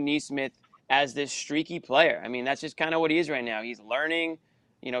just know Nesmith as this streaky player. I mean, that's just kind of what he is right now. He's learning.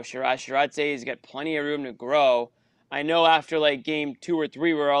 Sherrod say he's got plenty of room to grow. I know after like game 2 or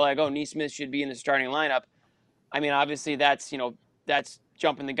 3, we're all like, Nesmith should be in the starting lineup. I mean, obviously that's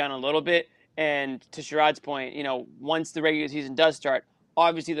jumping the gun a little bit. And to Sherrod's point, once the regular season does start,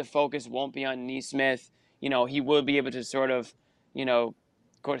 obviously the focus won't be on Nesmith. He will be able to sort of, of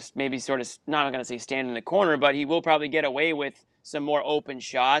course, maybe sort of, not going to say stand in the corner, but he will probably get away with some more open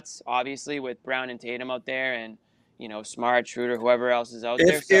shots, obviously, with Brown and Tatum out there and, Smart, Schroeder, whoever else is out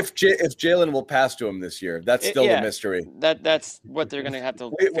there. So, if Jalen will pass to him this year, that's still a mystery. That's what they're going to have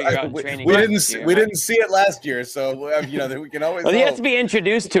to figure out in training. We didn't see it last year, so we can always. Well, he has to be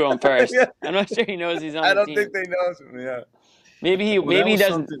introduced to him first. Yeah. I'm not sure he knows he's on. I the don't team. think they know him. Yeah. Maybe he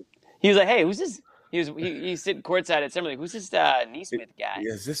doesn't. He was like, "Hey, who's this?" He's sitting courtside at somebody. Who's this Nesmith guy?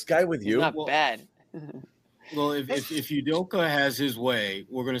 Is this guy with you? He's not bad. Well, if Udoka has his way,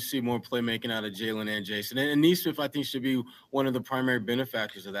 we're going to see more playmaking out of Jalen and Jason. And Nesmith, I think, should be one of the primary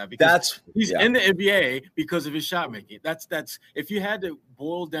benefactors of that because he's in the NBA because of his shot making. That's if you had to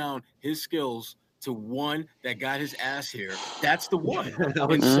boil down his skills to one that got his ass here, that's the one.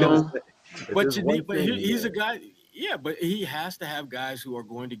 He's a guy. Yeah, but he has to have guys who are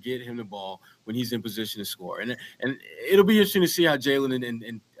going to get him the ball when he's in position to score. And it'll be interesting to see how Jalen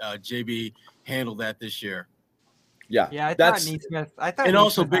and JB handle that this year. Yeah, I thought Nesmith. And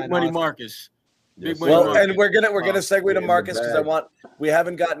also Big Money Marcus. And we're gonna segue to Marcus because we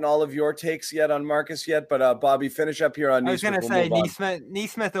haven't gotten all of your takes yet on Marcus yet, but Bobby, finish up here on Nesmith. I was gonna say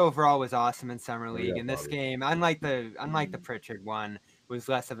Nesmith overall was awesome in summer league. In this game, unlike the Pritchard one, was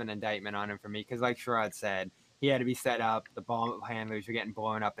less of an indictment on him for me because, like Sherrod said, he had to be set up. The ball handlers were getting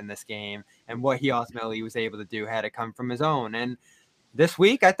blown up in this game, and what he ultimately was able to do had to come from his own. And this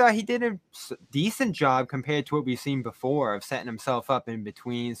week, I thought he did a decent job compared to what we've seen before of setting himself up in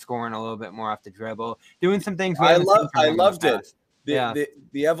between, scoring a little bit more off the dribble, doing some things. I loved it.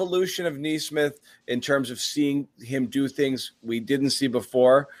 The evolution of Nesmith in terms of seeing him do things we didn't see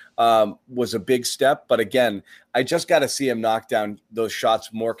before was a big step. But again, I just got to see him knock down those shots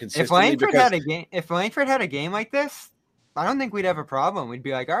more consistently. If Langford had a game like this, I don't think we'd have a problem. We'd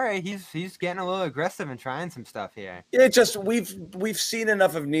be like, all right, he's getting a little aggressive and trying some stuff here. Yeah, just we've seen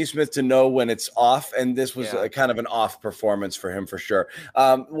enough of Nesmith to know when it's off, and this was a kind of an off performance for him for sure.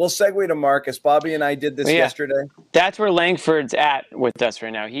 We'll segue to Marcus. Bobby and I did this yesterday. That's where Langford's at with us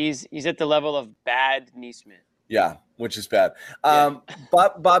right now. He's at the level of bad Nesmith. Yeah, which is bad.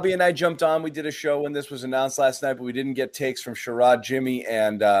 But Bobby and I jumped on. We did a show when this was announced last night, but we didn't get takes from Sherrod, Jimmy,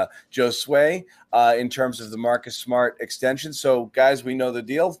 and Joe Sway in terms of the Marcus Smart extension. So, guys, we know the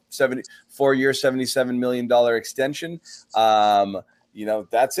deal. 4-year, $77 million extension.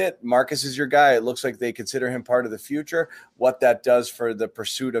 That's it. Marcus is your guy. It looks like they consider him part of the future. What that does for the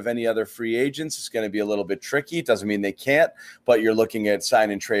pursuit of any other free agents is going to be a little bit tricky. It doesn't mean they can't, but you're looking at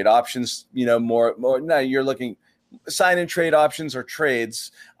sign and trade options, more. No, you're looking sign and trade options or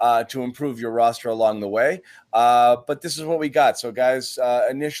trades to improve your roster along the way. But this is what we got. So, guys,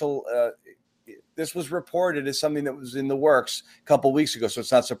 this was reported as something that was in the works a couple weeks ago, so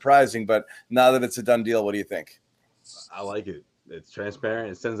it's not surprising. But now that it's a done deal, what do you think? I like it. It's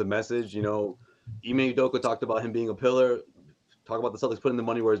transparent. It sends a message. Ime Udoka talked about him being a pillar. Talk about the Celtics putting the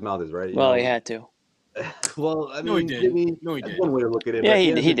money where his mouth is, right? He had to. Well, I mean, no, he did. That's one way to look at it. Yeah,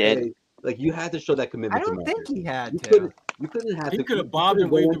 he did. Like, you had to show that commitment. I don't think he had to. You couldn't have to. He could have bobbed and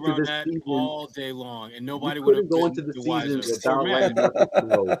waved around that all day long, and nobody would have gone into the season without letting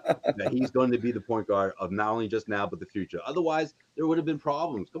know that he's going to be the point guard of not only just now but the future. Otherwise, there would have been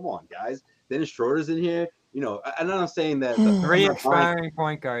problems. Come on, guys. Dennis Schroeder's in here. And I'm not saying that 3 expiring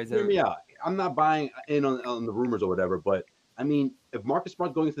point guards. Hear me out. I'm not buying in on the rumors or whatever, but I mean, if Marcus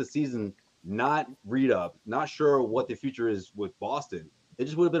Smart's going into the season not read up, not sure what the future is with Boston, it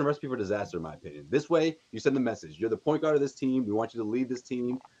just would have been a recipe for disaster, in my opinion. This way, you send the message: you're the point guard of this team. We want you to lead this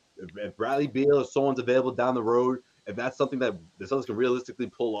team. If Bradley Beal or someone's available down the road, if that's something that the Celtics can realistically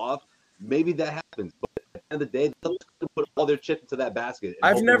pull off, maybe that happens. But at the end of the day, they'll put all their chips into that basket.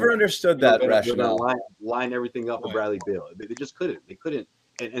 I've never understood that rationale. Line everything up for Bradley Beal. They just couldn't. They couldn't.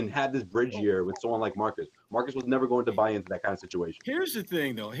 And have this bridge year with someone like Marcus. Marcus was never going to buy into that kind of situation. Here's the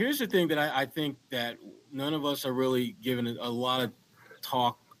thing, though. Here's the thing that I think that none of us are really giving a lot of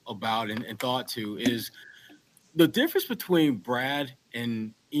talk about and thought to is the difference between Brad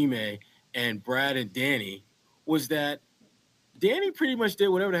and Ime and Brad and Danny was that Danny pretty much did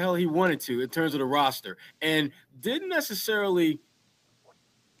whatever the hell he wanted to in terms of the roster and didn't necessarily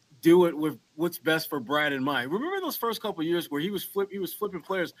do it with what's best for Brad in mind. Remember those first couple of years where he was flipping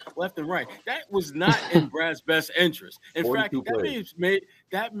players left and right. That was not in Brad's best interest. In fact,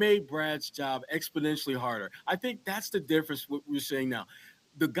 that made Brad's job exponentially harder. I think that's the difference what we're saying now.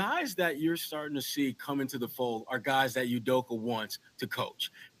 The guys that you're starting to see come into the fold are guys that Udoka wants to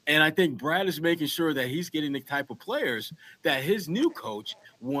coach. And I think Brad is making sure that he's getting the type of players that his new coach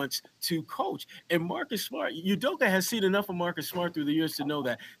wants to coach. And Marcus Smart, Udoka has seen enough of Marcus Smart through the years to know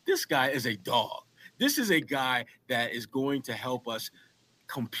that this guy is a dog. This is a guy that is going to help us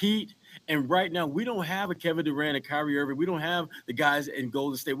compete. And right now, we don't have a Kevin Durant and Kyrie Irving. We don't have the guys in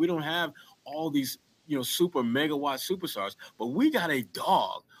Golden State. We don't have all these, super megawatt superstars. But we got a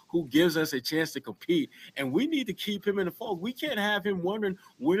dog who gives us a chance to compete, and we need to keep him in the fold. We can't have him wondering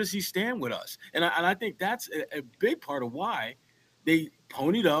where does he stand with us. And I think that's a big part of why they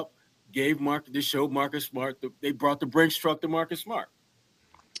ponied up, they showed Marcus Smart, they brought the Brinks truck to Marcus Smart.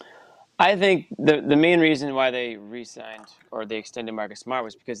 I think the main reason why they re-signed or they extended Marcus Smart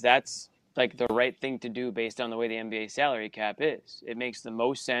was because that's like the right thing to do based on the way the NBA salary cap is. It makes the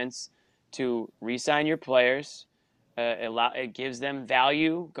most sense to re-sign your players. It gives them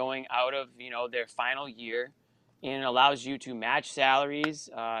value going out of their final year, and it allows you to match salaries.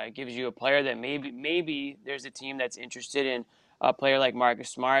 It gives you a player that maybe there's a team that's interested in a player like Marcus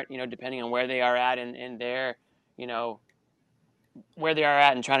Smart. Depending on where they are at in their where they are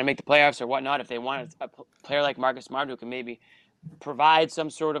at and trying to make the playoffs or whatnot. If they want a player like Marcus Smart who can maybe provide some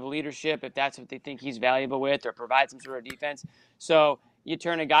sort of leadership, if that's what they think he's valuable with, or provide some sort of defense. So you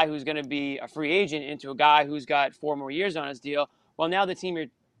turn a guy who's going to be a free agent into a guy who's got 4 more years on his deal. Well, now the team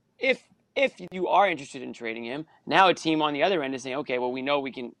if you are interested in trading him, now a team on the other end is saying, okay, well, we know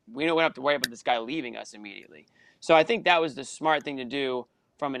we don't have to worry about this guy leaving us immediately. So I think that was the smart thing to do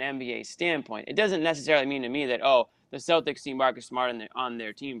from an NBA standpoint. It doesn't necessarily mean to me that, the Celtics see Marcus Smart on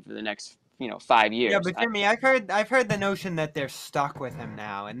their team for the next 5 years. Yeah, but Jimmy, I've heard the notion that they're stuck with him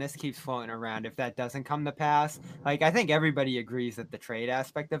now, and this keeps floating around. If that doesn't come to pass, I think everybody agrees that the trade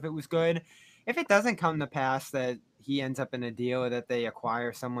aspect of it was good. If it doesn't come to pass that he ends up in a deal that they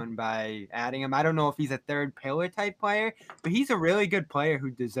acquire someone by adding him, I don't know if he's a third pillar type player, but he's a really good player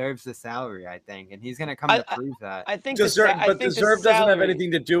who deserves the salary, I think, and he's going to come to prove that. I think deserve doesn't have anything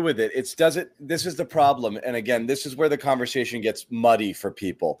to do with it. This is the problem, and again, this is where the conversation gets muddy for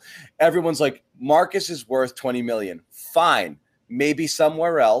people. Everyone's like, Marcus is worth $20 million. Fine, maybe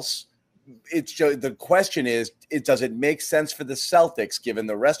somewhere else. The question is, does it make sense for the Celtics given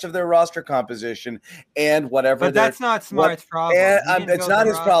the rest of their roster composition and whatever? But that's not Smart's problem. It's not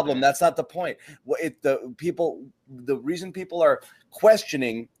his problem. That's not the point. The reason people are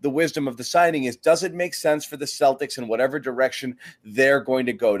questioning the wisdom of the signing is, does it make sense for the Celtics in whatever direction they're going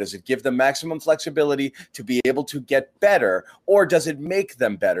to go? Does it give them maximum flexibility to be able to get better, or does it make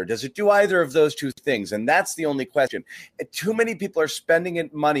them better? Does it do either of those two things? And that's the only question. Too many people are spending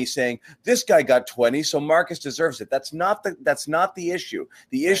money saying this guy got 20, so Marcus deserves it. That's not the issue.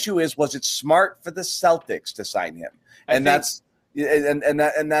 The issue is, was it smart for the Celtics to sign him? And that's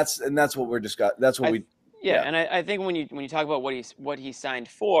what we're discussing. That's what we. Yeah, and I think when you talk about what he signed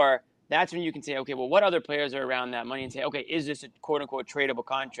for, that's when you can say, okay, well, what other players are around that money, and say, okay, is this a quote unquote tradable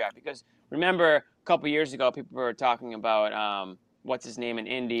contract? Because remember, a couple of years ago, people were talking about what's his name in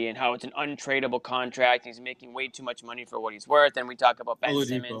Indy and how it's an untradeable contract. He's making way too much money for what he's worth. And we talk about Ben Oladipo.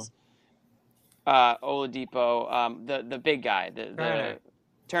 Simmons, Oladipo, the big guy, the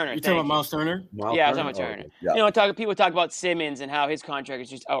Turner. You talking about Miles Turner? Yeah, I was talking about Turner. Yeah. People talk about Simmons and how his contract is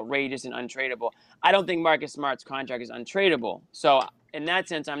just outrageous and untradeable. I don't think Marcus Smart's contract is untradeable. So in that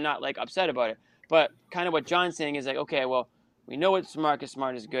sense, I'm not upset about it. But kind of what John's saying is okay, well, we know what Marcus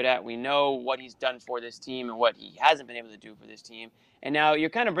Smart is good at. We know what he's done for this team and what he hasn't been able to do for this team. And now you're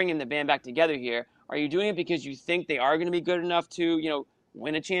kind of bringing the band back together here. Are you doing it because you think they are going to be good enough to,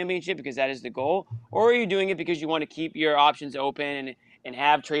 win a championship because that is the goal, or are you doing it because you want to keep your options open and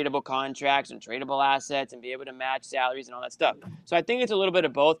have tradable contracts and tradable assets and be able to match salaries and all that stuff? So I think it's a little bit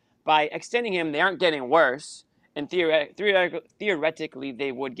of both. By extending him, they aren't getting worse, and theoretically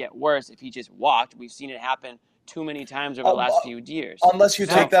they would get worse if he just walked. We've seen it happen too many times over the last few years. Unless you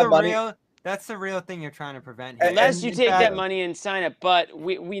take that money. That's the real thing you're trying to prevent here. Unless you take that money and sign it, but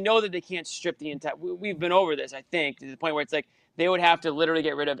we know that they can't strip the entire. We've been over this, I think, to the point where it's like they would have to literally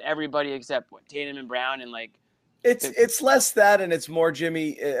get rid of everybody except Tatum and Brown and like. It's less that, and it's more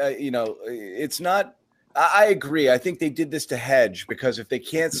Jimmy. It's not. I agree. I think they did this to hedge, because if they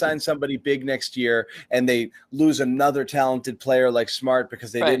can't sign somebody big next year and they lose another talented player like Smart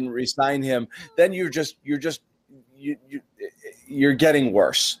because they didn't re-sign him, then you're getting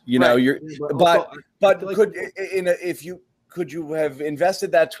worse, could you have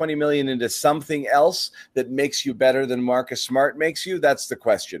invested that $20 million into something else that makes you better than Marcus Smart makes you? That's the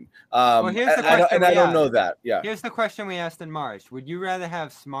question. Here's the question. I don't know that. Yeah. Here's the question we asked in March. Would you rather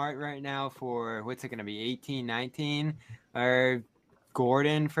have Smart right now for, what's it going to be, 18, 19, or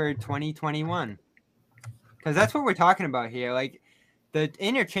Gordon for 2021? Because that's what we're talking about here. Like, the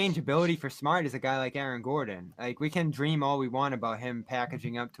interchangeability for Smart is a guy like Aaron Gordon. Like, we can dream all we want about him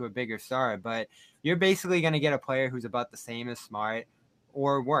packaging up to a bigger star, but you're basically going to get a player who's about the same as Smart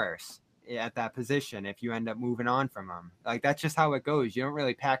or worse at that position if you end up moving on from him. Like, that's just how it goes. You don't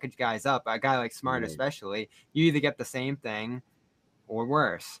really package guys up. A guy like Smart especially, you either get the same thing or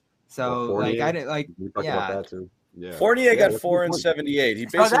worse. So, Fournier got 4 and 78. He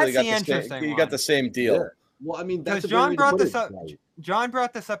basically got the same deal. Yeah. Well, I mean, that's John brought this up. John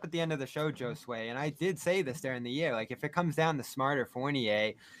brought this up at the end of the show, Josue, and I did say this during the year. Like, if it comes down to Smart or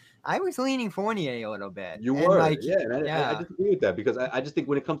Fournier, I was leaning Fournier a little bit. You were, I disagree with that, because I just think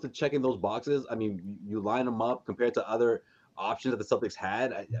when it comes to checking those boxes, I mean, you line them up compared to other options that the Celtics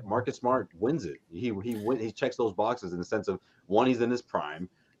had. Marcus Smart wins it. He checks those boxes in the sense of, one, he's in his prime.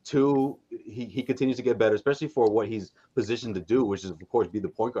 2, he continues to get better, especially for what he's positioned to do, which is, of course, be the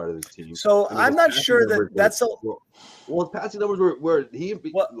point guard of this team. So I'm not sure that's his passing numbers were he.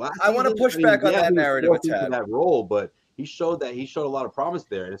 Well, I want to push back on that narrative. That role, but he showed a lot of promise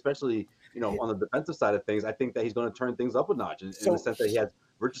there, and especially on the defensive side of things, I think that he's going to turn things up a notch in the sense that he has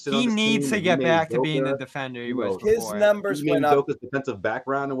Richardson. He needs to get back to being the defender he was before. His numbers went up. His defensive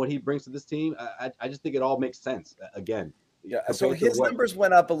background and what he brings to this team, I just think it all makes sense again. Yeah, so his numbers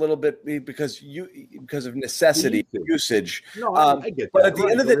went up a little bit because of necessity, usage. No, I get that. But at the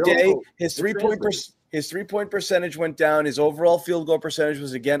end of the day, his 3-point percentage went down. His overall field goal percentage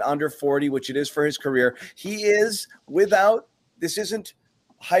was again under 40, which it is for his career. He is, this isn't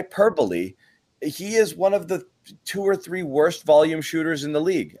hyperbole, he is one of the 2 or 3 worst volume shooters in the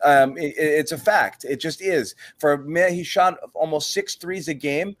league. It's a fact. It just is. For a man, he shot almost 6 threes a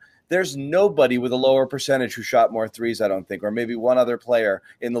game. There's nobody with a lower percentage who shot more threes, I don't think, or maybe one other player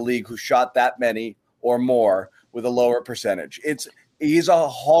in the league who shot that many or more with a lower percentage. He's a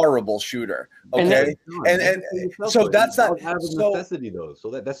horrible shooter. Okay. And so that's not necessity though.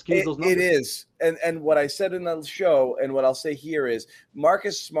 So that skews those numbers. It is. And what I said in the show and what I'll say here is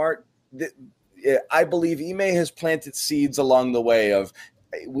Marcus Smart, I believe Ime has planted seeds along the way of,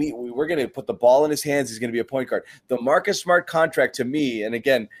 we're going to put the ball in his hands. He's going to be a point guard. The Marcus Smart contract to me, and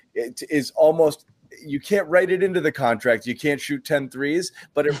again, it is almost, you can't write it into the contract. You can't shoot 10 threes,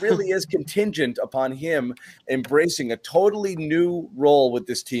 but it really is contingent upon him embracing a totally new role with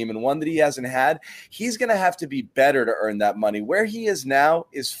this team and one that he hasn't had. He's going to have to be better to earn that money. Where he is now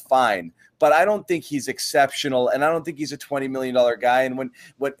is fine, but I don't think he's exceptional, and I don't think he's a $20 million guy. And when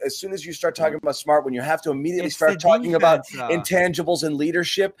as soon as you start talking about Smart, when you have to immediately start talking about intangibles and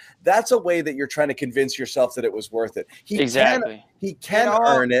leadership, that's a way that you're trying to convince yourself that it was worth it. He can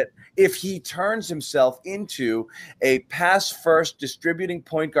earn it if he turns himself into a pass-first distributing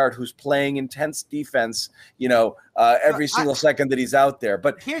point guard who's playing intense defense, every single second that he's out there.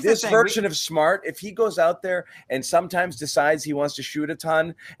 But this version of Smart, if he goes out there and sometimes decides he wants to shoot a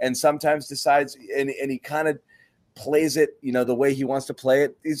ton and sometimes decides and he kind of plays it, the way he wants to play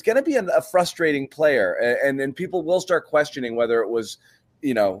it, he's going to be a frustrating player. And then people will start questioning whether it was,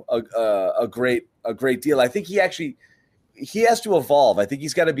 a great deal. I think he has to evolve. I think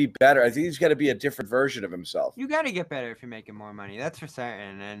he's got to be better. I think he's got to be a different version of himself. You got to get better if you're making more money. That's for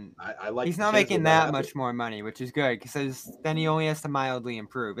certain. And he's not making that much more money, which is good because then he only has to mildly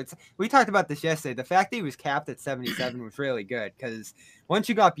improve. We talked about this yesterday. The fact that he was capped at 77 was really good because once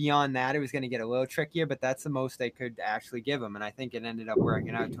you got beyond that, it was going to get a little trickier, but that's the most they could actually give him. And I think it ended up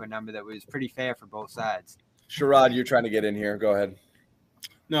working out to a number that was pretty fair for both sides. Sherrod, you're trying to get in here. Go ahead.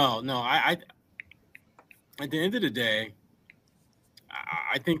 No. I at the end of the day,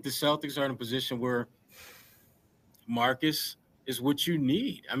 I think the Celtics are in a position where Marcus is what you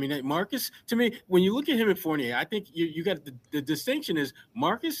need. I mean, Marcus, to me, when you look at him and Fournier, I think you got the distinction is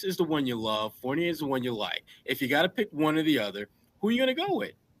Marcus is the one you love, Fournier is the one you like. If you got to pick one or the other, who are you going to go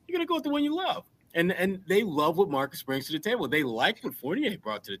with? You're going to go with the one you love. And they love what Marcus brings to the table. They liked what Fournier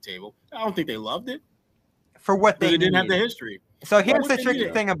brought to the table. I don't think they loved it. For what they didn't have the history. So here's the tricky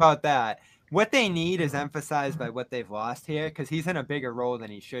thing about that. What they need is emphasized by what they've lost here, because he's in a bigger role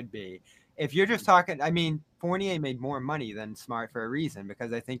than he should be. If you're just talking, I mean, Fournier made more money than Smart for a reason,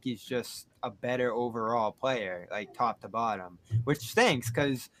 because I think he's just a better overall player, like top to bottom, which stinks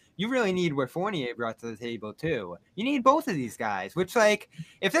because you really need what Fournier brought to the table too. You need both of these guys, which, like,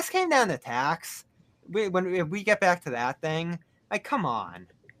 if this came down to tax, if we get back to that thing, like, come on.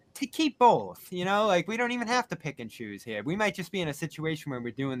 To keep both, you know, like, we don't even have to pick and choose here. We might just be in a situation where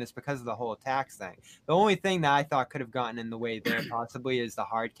we're doing this because of the whole tax thing. The only thing that I thought could have gotten in the way there possibly is the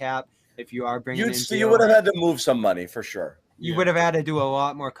hard cap. If you are bringing in Beal, you would have had to move some money for sure. You would have had to do a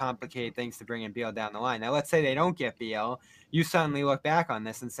lot more complicated things to bring in Beal down the line. Now, let's say they don't get Beal. You suddenly look back on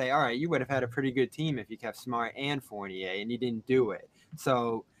this and say, all right, you would have had a pretty good team if you kept Smart and Fournier, and you didn't do it.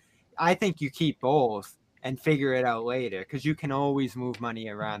 So I think you keep both and figure it out later, because you can always move money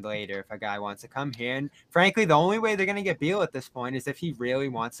around later if a guy wants to come here. And frankly, the only way they're going to get Beal at this point is if he really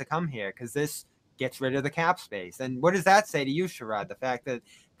wants to come here, because this gets rid of the cap space. And what does that say to you, Sherrod? The fact that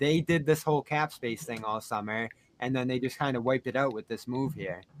they did this whole cap space thing all summer, and then they just kind of wiped it out with this move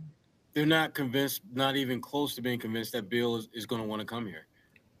here. They're not convinced, not even close to being convinced that Beal is going to want to come here.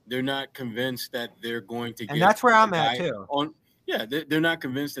 They're not convinced that they're going to get. And that's where I'm at too. Yeah, they're not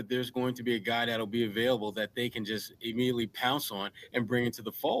convinced that there's going to be a guy that'll be available that they can just immediately pounce on and bring into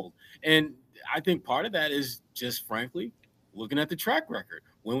the fold. And I think part of that is just, frankly, looking at the track record.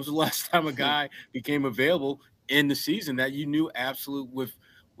 When was the last time a guy became available in the season that you knew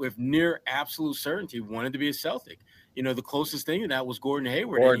with near absolute certainty wanted to be a Celtic? You know, the closest thing to that was Gordon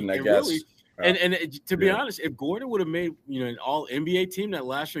Hayward. I guess. Really, and to be honest, if Gordon would have made, you know, an all NBA team that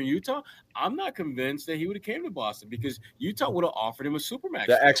last year in Utah, I'm not convinced that he would have came to Boston, because Utah would have offered him a supermax.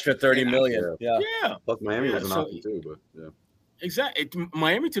 The extra $30 million. Yeah. Plus Miami was an option too, but yeah. Exactly.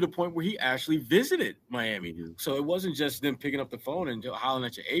 Miami, to the point where he actually visited Miami. So it wasn't just them picking up the phone and hollering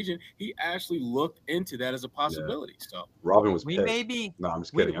at your agent. He actually looked into that as a possibility. So Robin was pissed. No, I'm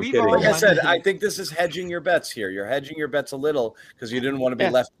just kidding. I'm kidding. Like I said, I think this is hedging your bets here. You're hedging your bets a little because you didn't want to be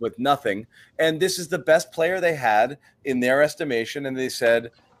left with nothing. And this is the best player they had in their estimation. And they said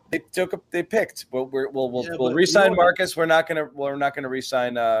they picked. We'll re-sign Marcus. We're not gonna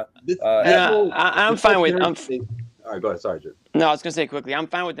re-sign. I'm fine with. All right, go ahead. Sorry, Drew. No, I was gonna say quickly. I'm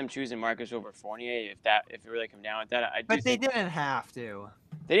fine with them choosing Marcus over Fournier if it really come down with that. But they didn't have to.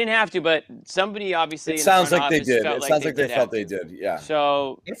 They didn't have to, but somebody obviously. It sounds like they did. It sounds like they felt they did. Yeah.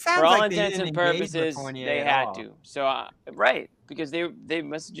 So for all intents and purposes, they had to. So right, because they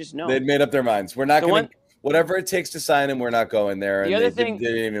must have just known. They'd made up their minds. We're not going to whatever it takes to sign him. We're not going there. And they didn't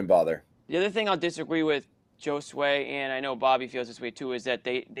even bother. The other thing I'll disagree with Josue, and I know Bobby feels this way too, is that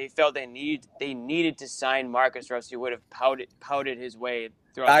they felt they needed to sign Marcus, or else he would have pouted his way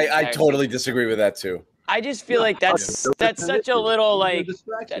throughout. I totally disagree with that too. I just feel like that's such a little baby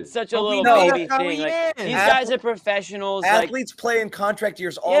thing. Like, these guys are professionals. Athletes play in contract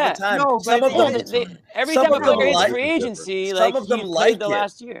years all the time. No, some of them, every time a player hits free agency, some of them like the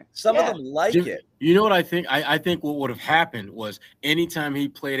last year. Some of them like it. You know what I think? I think what would have happened was anytime he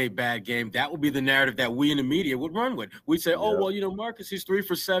played a bad game, that would be the narrative that we in the media would run with. We'd say, oh, well, you know, Marcus, he's 3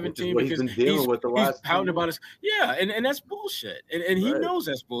 for 17 because he's pouting about us. Yeah, and that's bullshit. And he knows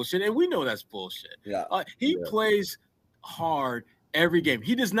that's bullshit, and we know that's bullshit. Yeah. He plays hard every game.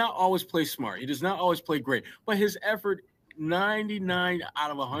 He does not always play smart. He does not always play great. But his effort 99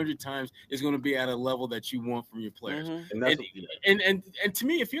 out of 100 times is going to be at a level that you want from your players. And to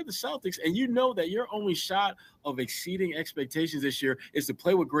me, if you're the Celtics and you know that your only shot of exceeding expectations this year is to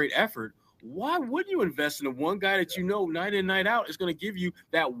play with great effort, why wouldn't you invest in the one guy that you know night in, night out is going to give you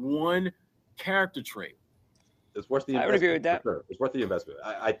that one character trait? It's worth the investment. I would agree with that. Sure. It's worth the investment,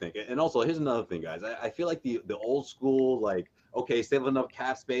 I think. And also, here's another thing, guys. I feel like the old school, like, okay, save enough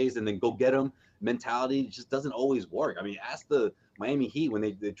cap space and then go get them mentality just doesn't always work. I mean, ask the Miami Heat when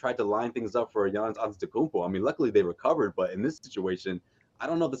they tried to line things up for Giannis Antetokounmpo. I mean, luckily they recovered, but in this situation, I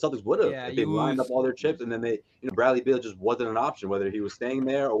don't know if the Celtics would have if they lined up all their chips and then Bradley Beal just wasn't an option, whether he was staying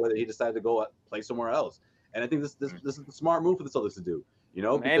there or whether he decided to go play somewhere else. And I think this is the smart move for the Celtics to do. You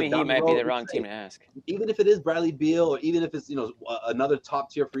know, Miami Heat might be the wrong team to ask. Even if it is Bradley Beal or even if it's another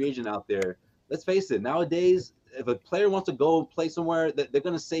top tier free agent out there, let's face it. Nowadays, if a player wants to go play somewhere, they're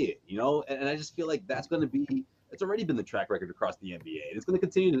going to say it. You know, and I just feel like that's going to be It's already been the track record across the NBA, and it's going to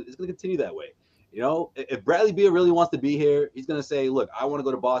continue that way. You know, if Bradley Beal really wants to be here, he's going to say, look, I want to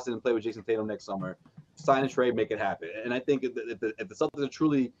go to Boston and play with Jason Tatum next summer, sign a trade, make it happen. And I think if the Celtics are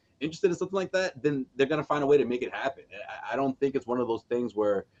truly interested in something like that, then they're going to find a way to make it happen. I don't think it's one of those things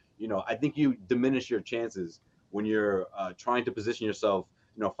where, you know, I think you diminish your chances when you're trying to position yourself,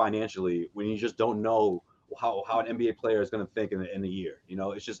 you know, financially, when you just don't know how an NBA player is going to think in a year. You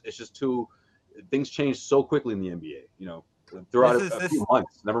know, it's just too, things change so quickly in the NBA, you know, throughout a few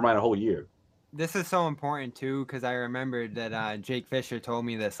months, never mind a whole year. This is so important too, because I remembered that Jake Fisher told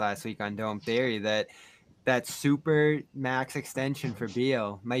me this last week on Dome Theory that super max extension for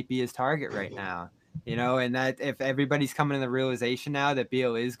Beal might be his target right now. You know, and that if everybody's coming to the realization now that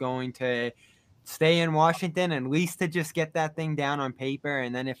Beal is going to stay in Washington, at least to just get that thing down on paper,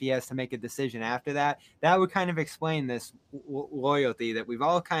 and then if he has to make a decision after that, that would kind of explain this loyalty that we've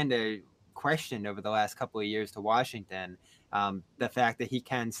all kind of questioned over the last couple of years to Washington. The fact that he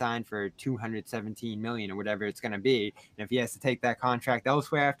can sign for $217 million or whatever it's going to be, and if he has to take that contract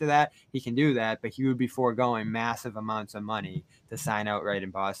elsewhere after that, he can do that, but he would be foregoing massive amounts of money to sign outright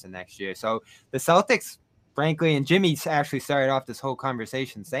in Boston next year. So the Celtics, frankly, and Jimmy actually started off this whole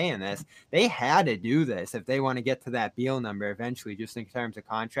conversation saying this, they had to do this if they want to get to that Beal number eventually, just in terms of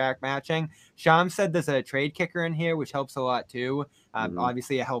contract matching. Sham said there's a trade kicker in here, which helps a lot too.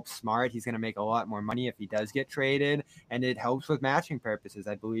 Obviously, it helps Smart. He's going to make a lot more money if he does get traded, and it helps with matching purposes,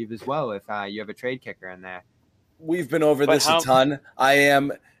 I believe, as well, if you have a trade kicker in there. We've been over this a ton. I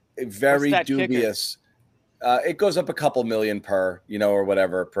am very dubious. It goes up a couple million per, you know, or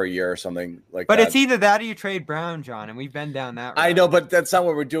whatever per year or something like that. But it's either that or you trade Brown, John, and we've been down that road. I know, but that's not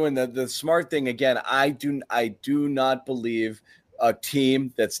what we're doing. The smart thing, again, I do not believe a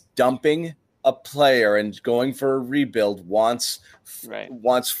team that's dumping a player and going for a rebuild wants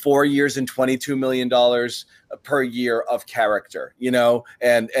 4 years and $22 million per year of character, you know,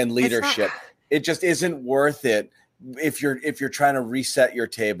 and leadership. It just isn't worth it if you're trying to reset your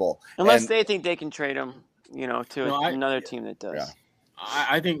table. Unless they think they can trade him, you know, to another team that does. Yeah.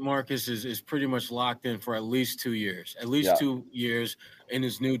 I think Marcus is pretty much locked in for at least 2 years, 2 years in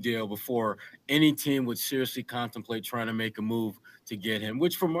his new deal before any team would seriously contemplate trying to make a move to get him,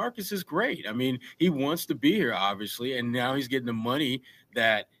 which for Marcus is great. I mean, he wants to be here, obviously, and now he's getting the money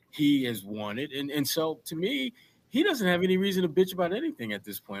that he has wanted. And so, to me, he doesn't have any reason to bitch about anything at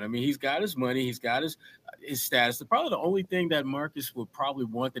this point. I mean, he's got his money. He's got his status. Probably the only thing that Marcus would probably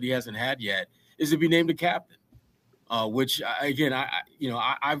want that he hasn't had yet is to be named a captain. Which again,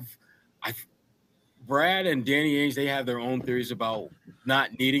 Brad and Danny Ainge, they have their own theories about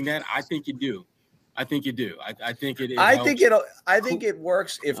not needing that. I think you do. I think you do. I think it. I think it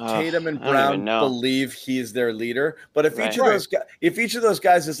works if Tatum and Brown believe he's their leader. But if each of those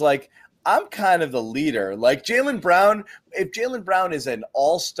guys is like, I'm kind of the leader, like Jaylen Brown. If Jaylen Brown is an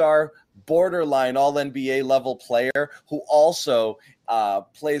all-star, borderline all-NBA level player who also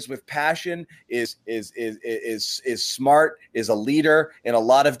plays with passion, is smart, is a leader in a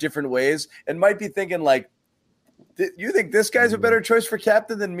lot of different ways, and might be thinking like, you think this guy's a better choice for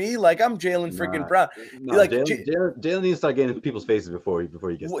captain than me? Like, I'm Jaylen freaking Brown. Like Jaylen needs to start getting in people's faces before he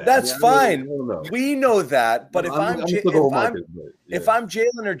gets that. That's fine. We know that. But if I'm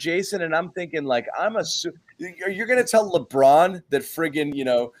Jaylen or Jason and I'm thinking like you're going to tell LeBron that friggin', you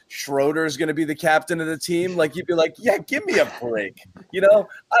know, Schroeder is going to be the captain of the team. Like, you'd be like, yeah, give me a break, you know?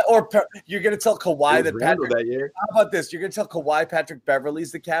 Or you're going to tell Kawhi that Patrick. How about this? You're going to tell Kawhi Patrick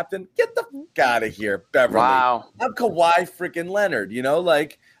Beverly's the captain? Get the fuck out of here, Beverly. Wow. I'm Kawhi freaking Leonard, you know?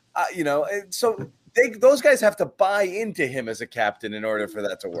 Like, you know, so those guys have to buy into him as a captain in order for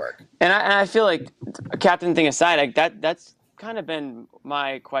that to work. And I feel like, a captain thing aside, like that's kind of been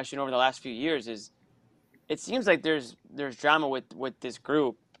my question over the last few years is, it seems like there's drama with this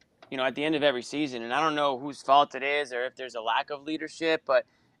group, you know, at the end of every season. And I don't know whose fault it is or if there's a lack of leadership, but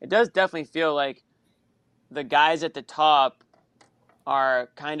it does definitely feel like the guys at the top are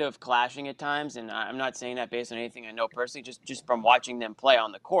kind of clashing at times. And I'm not saying that based on anything I know personally, just from watching them play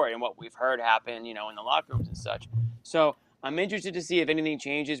on the court and what we've heard happen, you know, in the locker rooms and such. So I'm interested to see if anything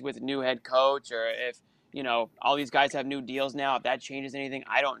changes with new head coach or if, you know, all these guys have new deals now. If that changes anything,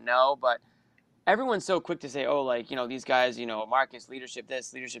 I don't know. But everyone's so quick to say, oh, like, you know, these guys, you know, Marcus, leadership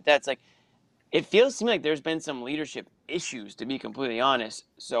this, leadership that. It's like, it feels to me like there's been some leadership issues, to be completely honest.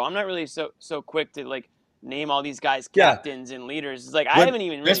 So I'm not really so quick to, like, name all these guys captains and leaders. It's like, I haven't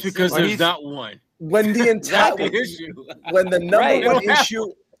even really That's because there's not one. When the entire issue. When the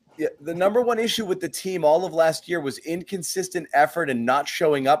number one issue with the team all of last year was inconsistent effort and not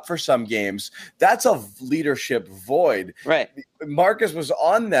showing up for some games. That's a leadership void. Right. Marcus was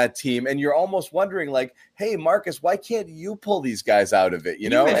on that team, and you're almost wondering, like, hey, Marcus, why can't you pull these guys out of it? You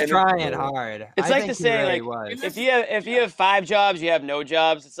know, he was and trying hard. It's like the saying, like, if you have 5 jobs, you have no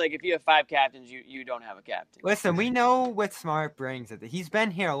jobs. It's like if you have 5 captains, you don't have a captain. Listen, we know what Smart brings. He's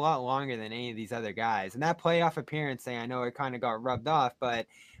been here a lot longer than any of these other guys, and that playoff appearance thing, I know it kind of got rubbed off, but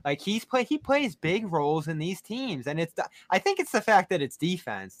like he plays big roles in these teams, and I think it's the fact that it's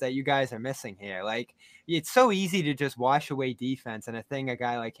defense that you guys are missing here. Like, it's so easy to just wash away defense, and a thing a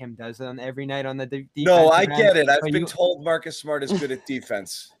guy like him does on every night on the defense. No, I get it. I've been told Marcus Smart is good at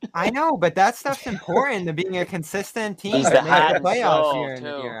defense. I know, but that stuff's important to being a consistent team. He's the hot playoffs year in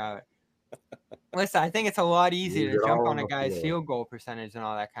and year out. Listen, I think it's a lot easier to jump on a guy's field goal percentage and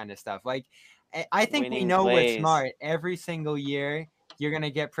all that kind of stuff. Like, I think we know with Smart every single year. You're going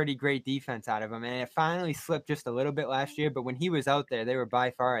to get pretty great defense out of him. And it finally slipped just a little bit last year. But when he was out there, they were by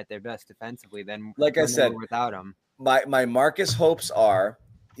far at their best defensively than like I said, without him. My Marcus hopes are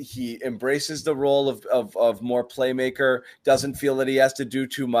he embraces the role of more playmaker, doesn't feel that he has to do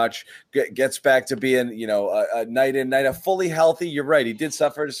too much, gets back to being, a night in, night out, fully healthy. You're right. He did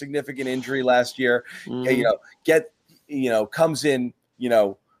suffer a significant injury last year. Comes in,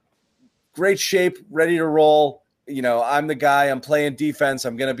 great shape, ready to roll. I'm the guy. I'm playing defense.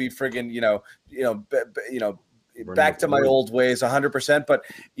 I'm going to be friggin', back to my old ways 100%. But,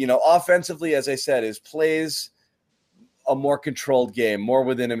 offensively, as I said, his plays a more controlled game, more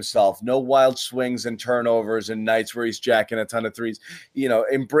within himself, no wild swings and turnovers and nights where he's jacking a ton of threes.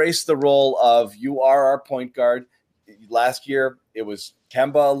 Embrace the role of you are our point guard. Last year, it was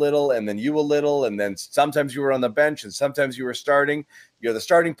Kemba a little, and then you a little, and then sometimes you were on the bench, and sometimes you were starting. You're the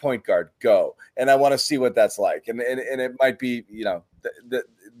starting point guard. Go, and I want to see what that's like. And it might be,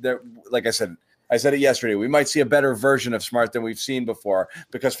 like I said it yesterday. We might see a better version of Smart than we've seen before,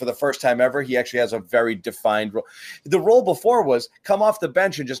 because for the first time ever, he actually has a very defined role. The role before was come off the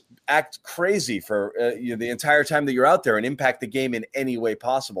bench and just act crazy for the entire time that you're out there and impact the game in any way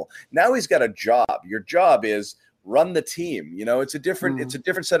possible. Now he's got a job. Your job is run the team. It's a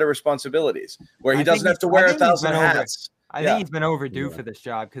different set of responsibilities where he doesn't have to wear 1,000 hats. I think he's been overdue for this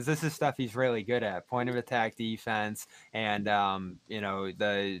job, because this is stuff he's really good at: point of attack defense and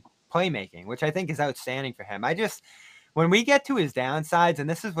the playmaking, which I think is outstanding for him. When we get to his downsides, and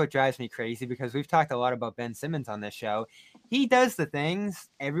this is what drives me crazy, because we've talked a lot about Ben Simmons on this show, he does the things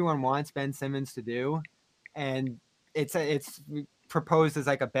everyone wants Ben Simmons to do, and it's proposed as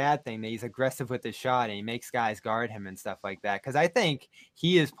like a bad thing that he's aggressive with his shot and he makes guys guard him and stuff like that. Because I think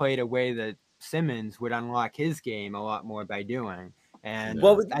he has played a way that Simmons would unlock his game a lot more by doing. And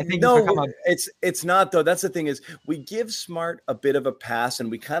I think it's not, though. That's the thing, is we give Smart a bit of a pass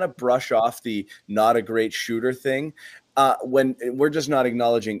and we kind of brush off the not a great shooter thing. When we're just not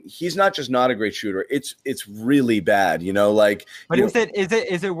acknowledging he's not just not a great shooter, it's really bad, But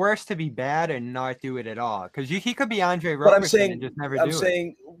is it worse to be bad and not do it at all? Because he could be Andre Robertson and just never do it. I'm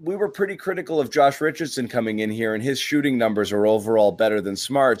saying we were pretty critical of Josh Richardson coming in here, and his shooting numbers are overall better than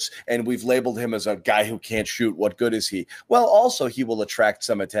Smart's, and we've labeled him as a guy who can't shoot. What good is he? Well, also he will attract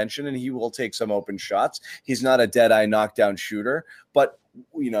some attention and he will take some open shots. He's not a dead-eye knockdown shooter, but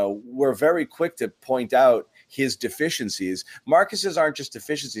we're very quick to point out his deficiencies. Marcus's aren't just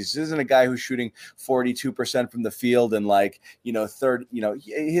deficiencies. This isn't a guy who's shooting 42% from the field and his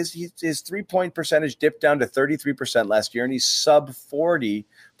 3-point percentage dipped down to 33% last year, and he's sub 40%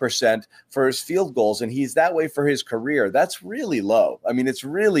 for his field goals, and he's that way for his career. That's really low. I mean, it's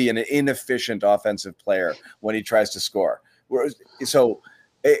really an inefficient offensive player when he tries to score. The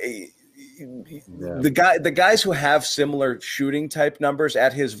guys who have similar shooting type numbers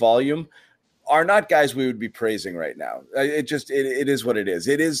at his volume are not guys we would be praising right now. It is what it is.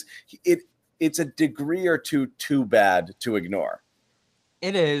 It's a degree or two too bad to ignore.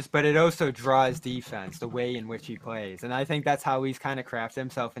 It is, but it also draws defense, the way in which he plays. And I think that's how he's kind of crafted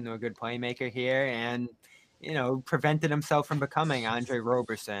himself into a good playmaker here and, prevented himself from becoming Andre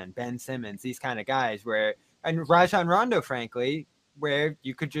Roberson, Ben Simmons, these kind of guys and Rajon Rondo, frankly, where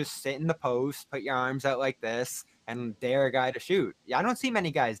you could just sit in the post, put your arms out like this, and dare a guy to shoot. I don't see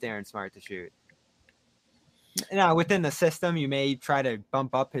many guys daring Smart to shoot. Now, within the system, you may try to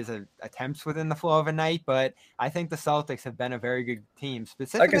bump up his attempts within the flow of a night, but I think the Celtics have been a very good team,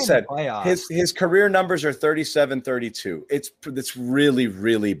 specifically like I said, in the playoffs. His career numbers are 37-32. It's really,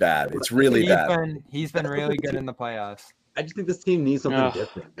 really bad. It's really bad. He's been really good in the playoffs. I just think this team needs something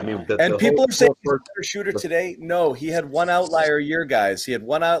different. I mean, people are saying he's a better shooter today. No, he had one outlier year, guys. He had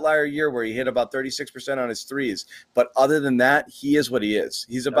one outlier year where he hit about 36% on his threes. But other than that, he is what he is.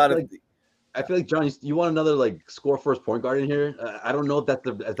 He's about I feel like, John, you want another score first point guard in here? I don't know if that's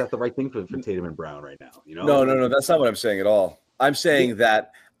the right thing for Tatum and Brown right now. No, that's not what I'm saying at all. I'm saying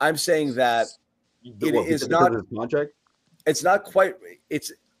that it is not his contract. It's not quite.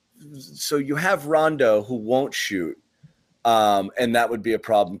 It's so you have Rondo who won't shoot, and that would be a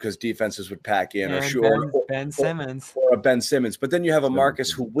problem because defenses would pack in or Ben Simmons or a Ben Simmons. But then you have a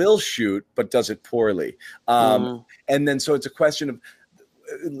Marcus who will shoot but does it poorly, and then so it's a question of.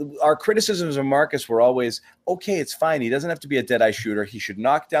 Our criticisms of Marcus were always, okay, it's fine. He doesn't have to be a dead-eye shooter. He should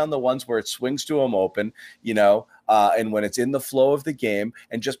knock down the ones where it swings to him open, and when it's in the flow of the game,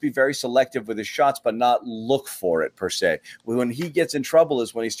 and just be very selective with his shots, but not look for it per se. When he gets in trouble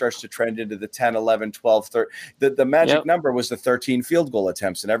is when he starts to trend into the 10, 11, 12, 13. The magic number was the 13 field goal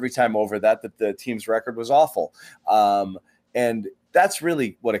attempts, and every time over that the team's record was awful. And that's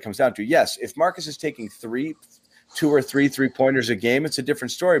really what it comes down to. Yes, if Marcus is taking 2 or 3 3-pointers a game, it's a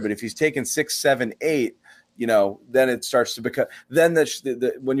different story. But if he's taking 6, 7, 8, then it starts to become. Then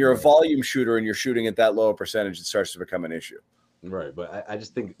when you're a volume shooter and you're shooting at that low a percentage, it starts to become an issue. Right, but I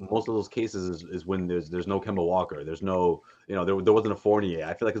just think most of those cases is when there's no Kemba Walker, there's no there wasn't a Fournier.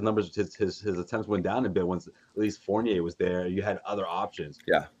 I feel like his numbers, his attempts went down a bit once at least Fournier was there. You had other options.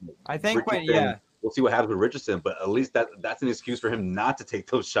 Yeah, I think we'll see what happens with Richardson, but at least that's an excuse for him not to take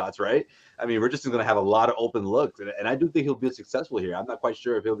those shots, right? I mean, Richardson's going to have a lot of open looks, and I do think he'll be successful here. I'm not quite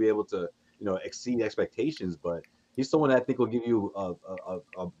sure if he'll be able to, exceed expectations, but he's someone that I think will give you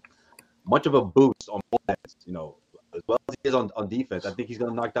a much of a boost on both ends, as well as he is on defense. I think he's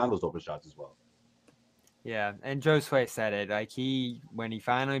going to knock down those open shots as well. Yeah, and Josue said it. Like when he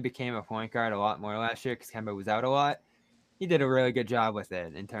finally became a point guard a lot more last year because Kemba was out a lot, he did a really good job with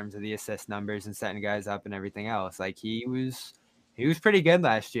it in terms of the assist numbers and setting guys up and everything else. Like he was pretty good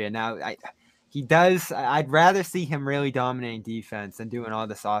last year. Now I'd rather see him really dominating defense than doing all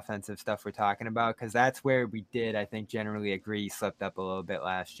this offensive stuff we're talking about, because that's where we did, I think, generally agree slipped up a little bit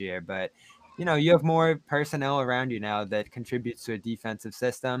last year. But you have more personnel around you now that contributes to a defensive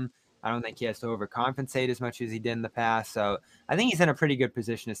system. I don't think he has to overcompensate as much as he did in the past. So I think he's in a pretty good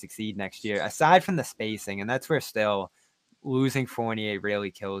position to succeed next year, aside from the spacing, and that's where still losing Fournier really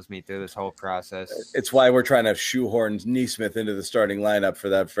kills me through this whole process. It's why we're trying to shoehorn Nesmith into the starting lineup for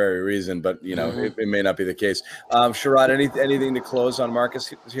that very reason, but it may not be the case. Sherrod, anything to close on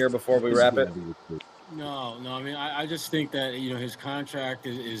Marcus here before we wrap it? No. I mean, I just think that his contract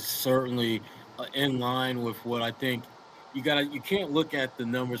is certainly in line with what I think. You can't look at the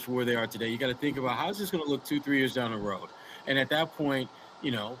numbers for where they are today. You got to think about how's this going to look 2-3 years down the road, and at that point,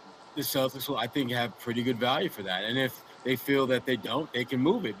 the Celtics will, I think, have pretty good value for that. And if they feel that they don't, they can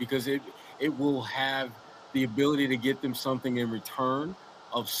move it, because it will have the ability to get them something in return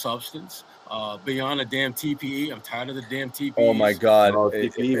of substance beyond a damn TPE. I'm tired of the damn TPE. Oh my God.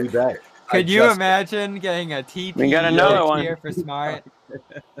 TPE, we back. Could you imagine getting a TPE we got another one here for Smart?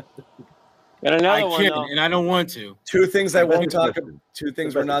 Got another I one, can't, though. and I don't want to. Two things I won't talk about. Two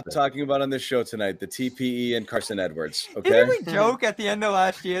things we're not talking about on this show tonight: the TPE and Carson Edwards. Okay. Didn't we joke at the end of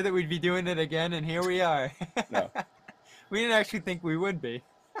last year that we'd be doing it again, and here we are? No. We didn't actually think we would be.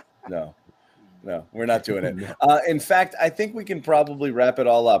 No, we're not doing it. In fact, I think we can probably wrap it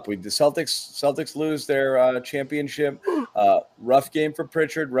all up. The Celtics lose their championship. Rough game for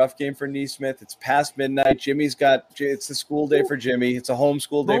Pritchard. Rough game for Nesmith. It's past midnight. It's a school day for Jimmy. It's a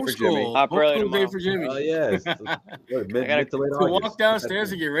homeschool day for Jimmy. Homeschool day for Jimmy. Oh yes. To walk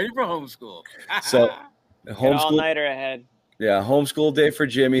downstairs and get ready for homeschool. So homeschool all-nighter ahead. Yeah, homeschool day for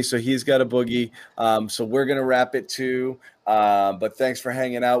Jimmy, so he's got a boogie. So we're gonna wrap it too. But thanks for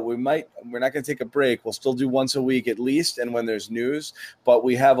hanging out. We're not gonna take a break. We'll still do once a week at least, and when there's news. But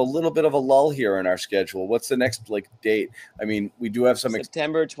we have a little bit of a lull here in our schedule. What's the next date? I mean, we do have some.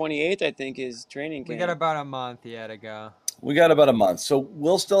 September 28th, I think, is training camp. We got about a month yet to go. We got about a month, so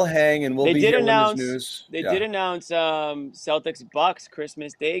we'll still hang and we'll be here when there's news. They did announce Celtics Bucks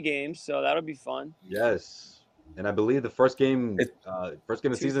Christmas Day games, so that'll be fun. Yes. And I believe the first game of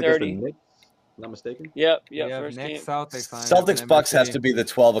the season against the Knicks, not mistaken. Yep. First game. Celtics Bucks has to be the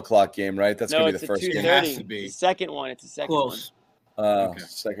 12 o'clock game, right? That's gonna be the first game. It has to be. The second one. It's the second Close. one. Okay.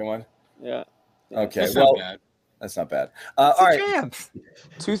 Second one. Yeah. Okay. That's well, not bad. that's not bad. All right.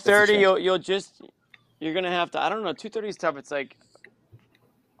 2:30. You're gonna have to. I don't know. 2:30 is tough. It's like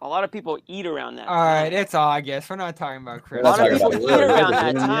a lot of people eat around that. All right, it's August. We're not talking about A Christmas. lot of people eat around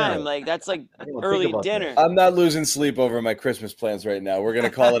that time. Like that's like early dinner. I'm not losing sleep over my Christmas plans right now. We're gonna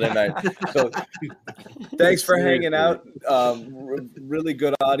call it a night. So, thanks for hanging out. Really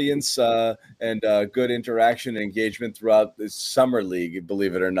good audience and good interaction and engagement throughout the summer league.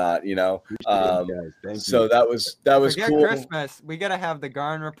 Believe it or not, So that was Forget cool. Christmas. We gotta have the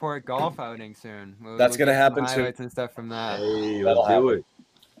Garn Report golf outing soon. That's gonna get happen some soon. highlights and stuff from that. Hey, That'll let's do happen. it.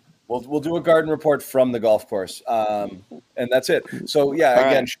 We'll do a garden report from the golf course, and that's it. So yeah,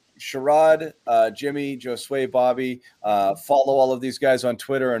 again, Sherrod, Jimmy, Josue, Bobby, follow all of these guys on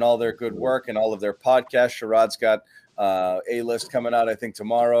Twitter and all their good work and all of their podcasts. Sherrod's got A-List coming out, I think,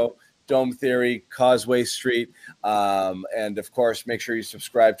 tomorrow. Dome Theory, Causeway Street, and of course, make sure you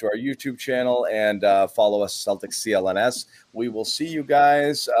subscribe to our YouTube channel and follow us, Celtics CLNS. We will see you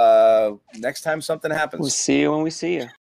guys next time something happens. We'll see you when we see you.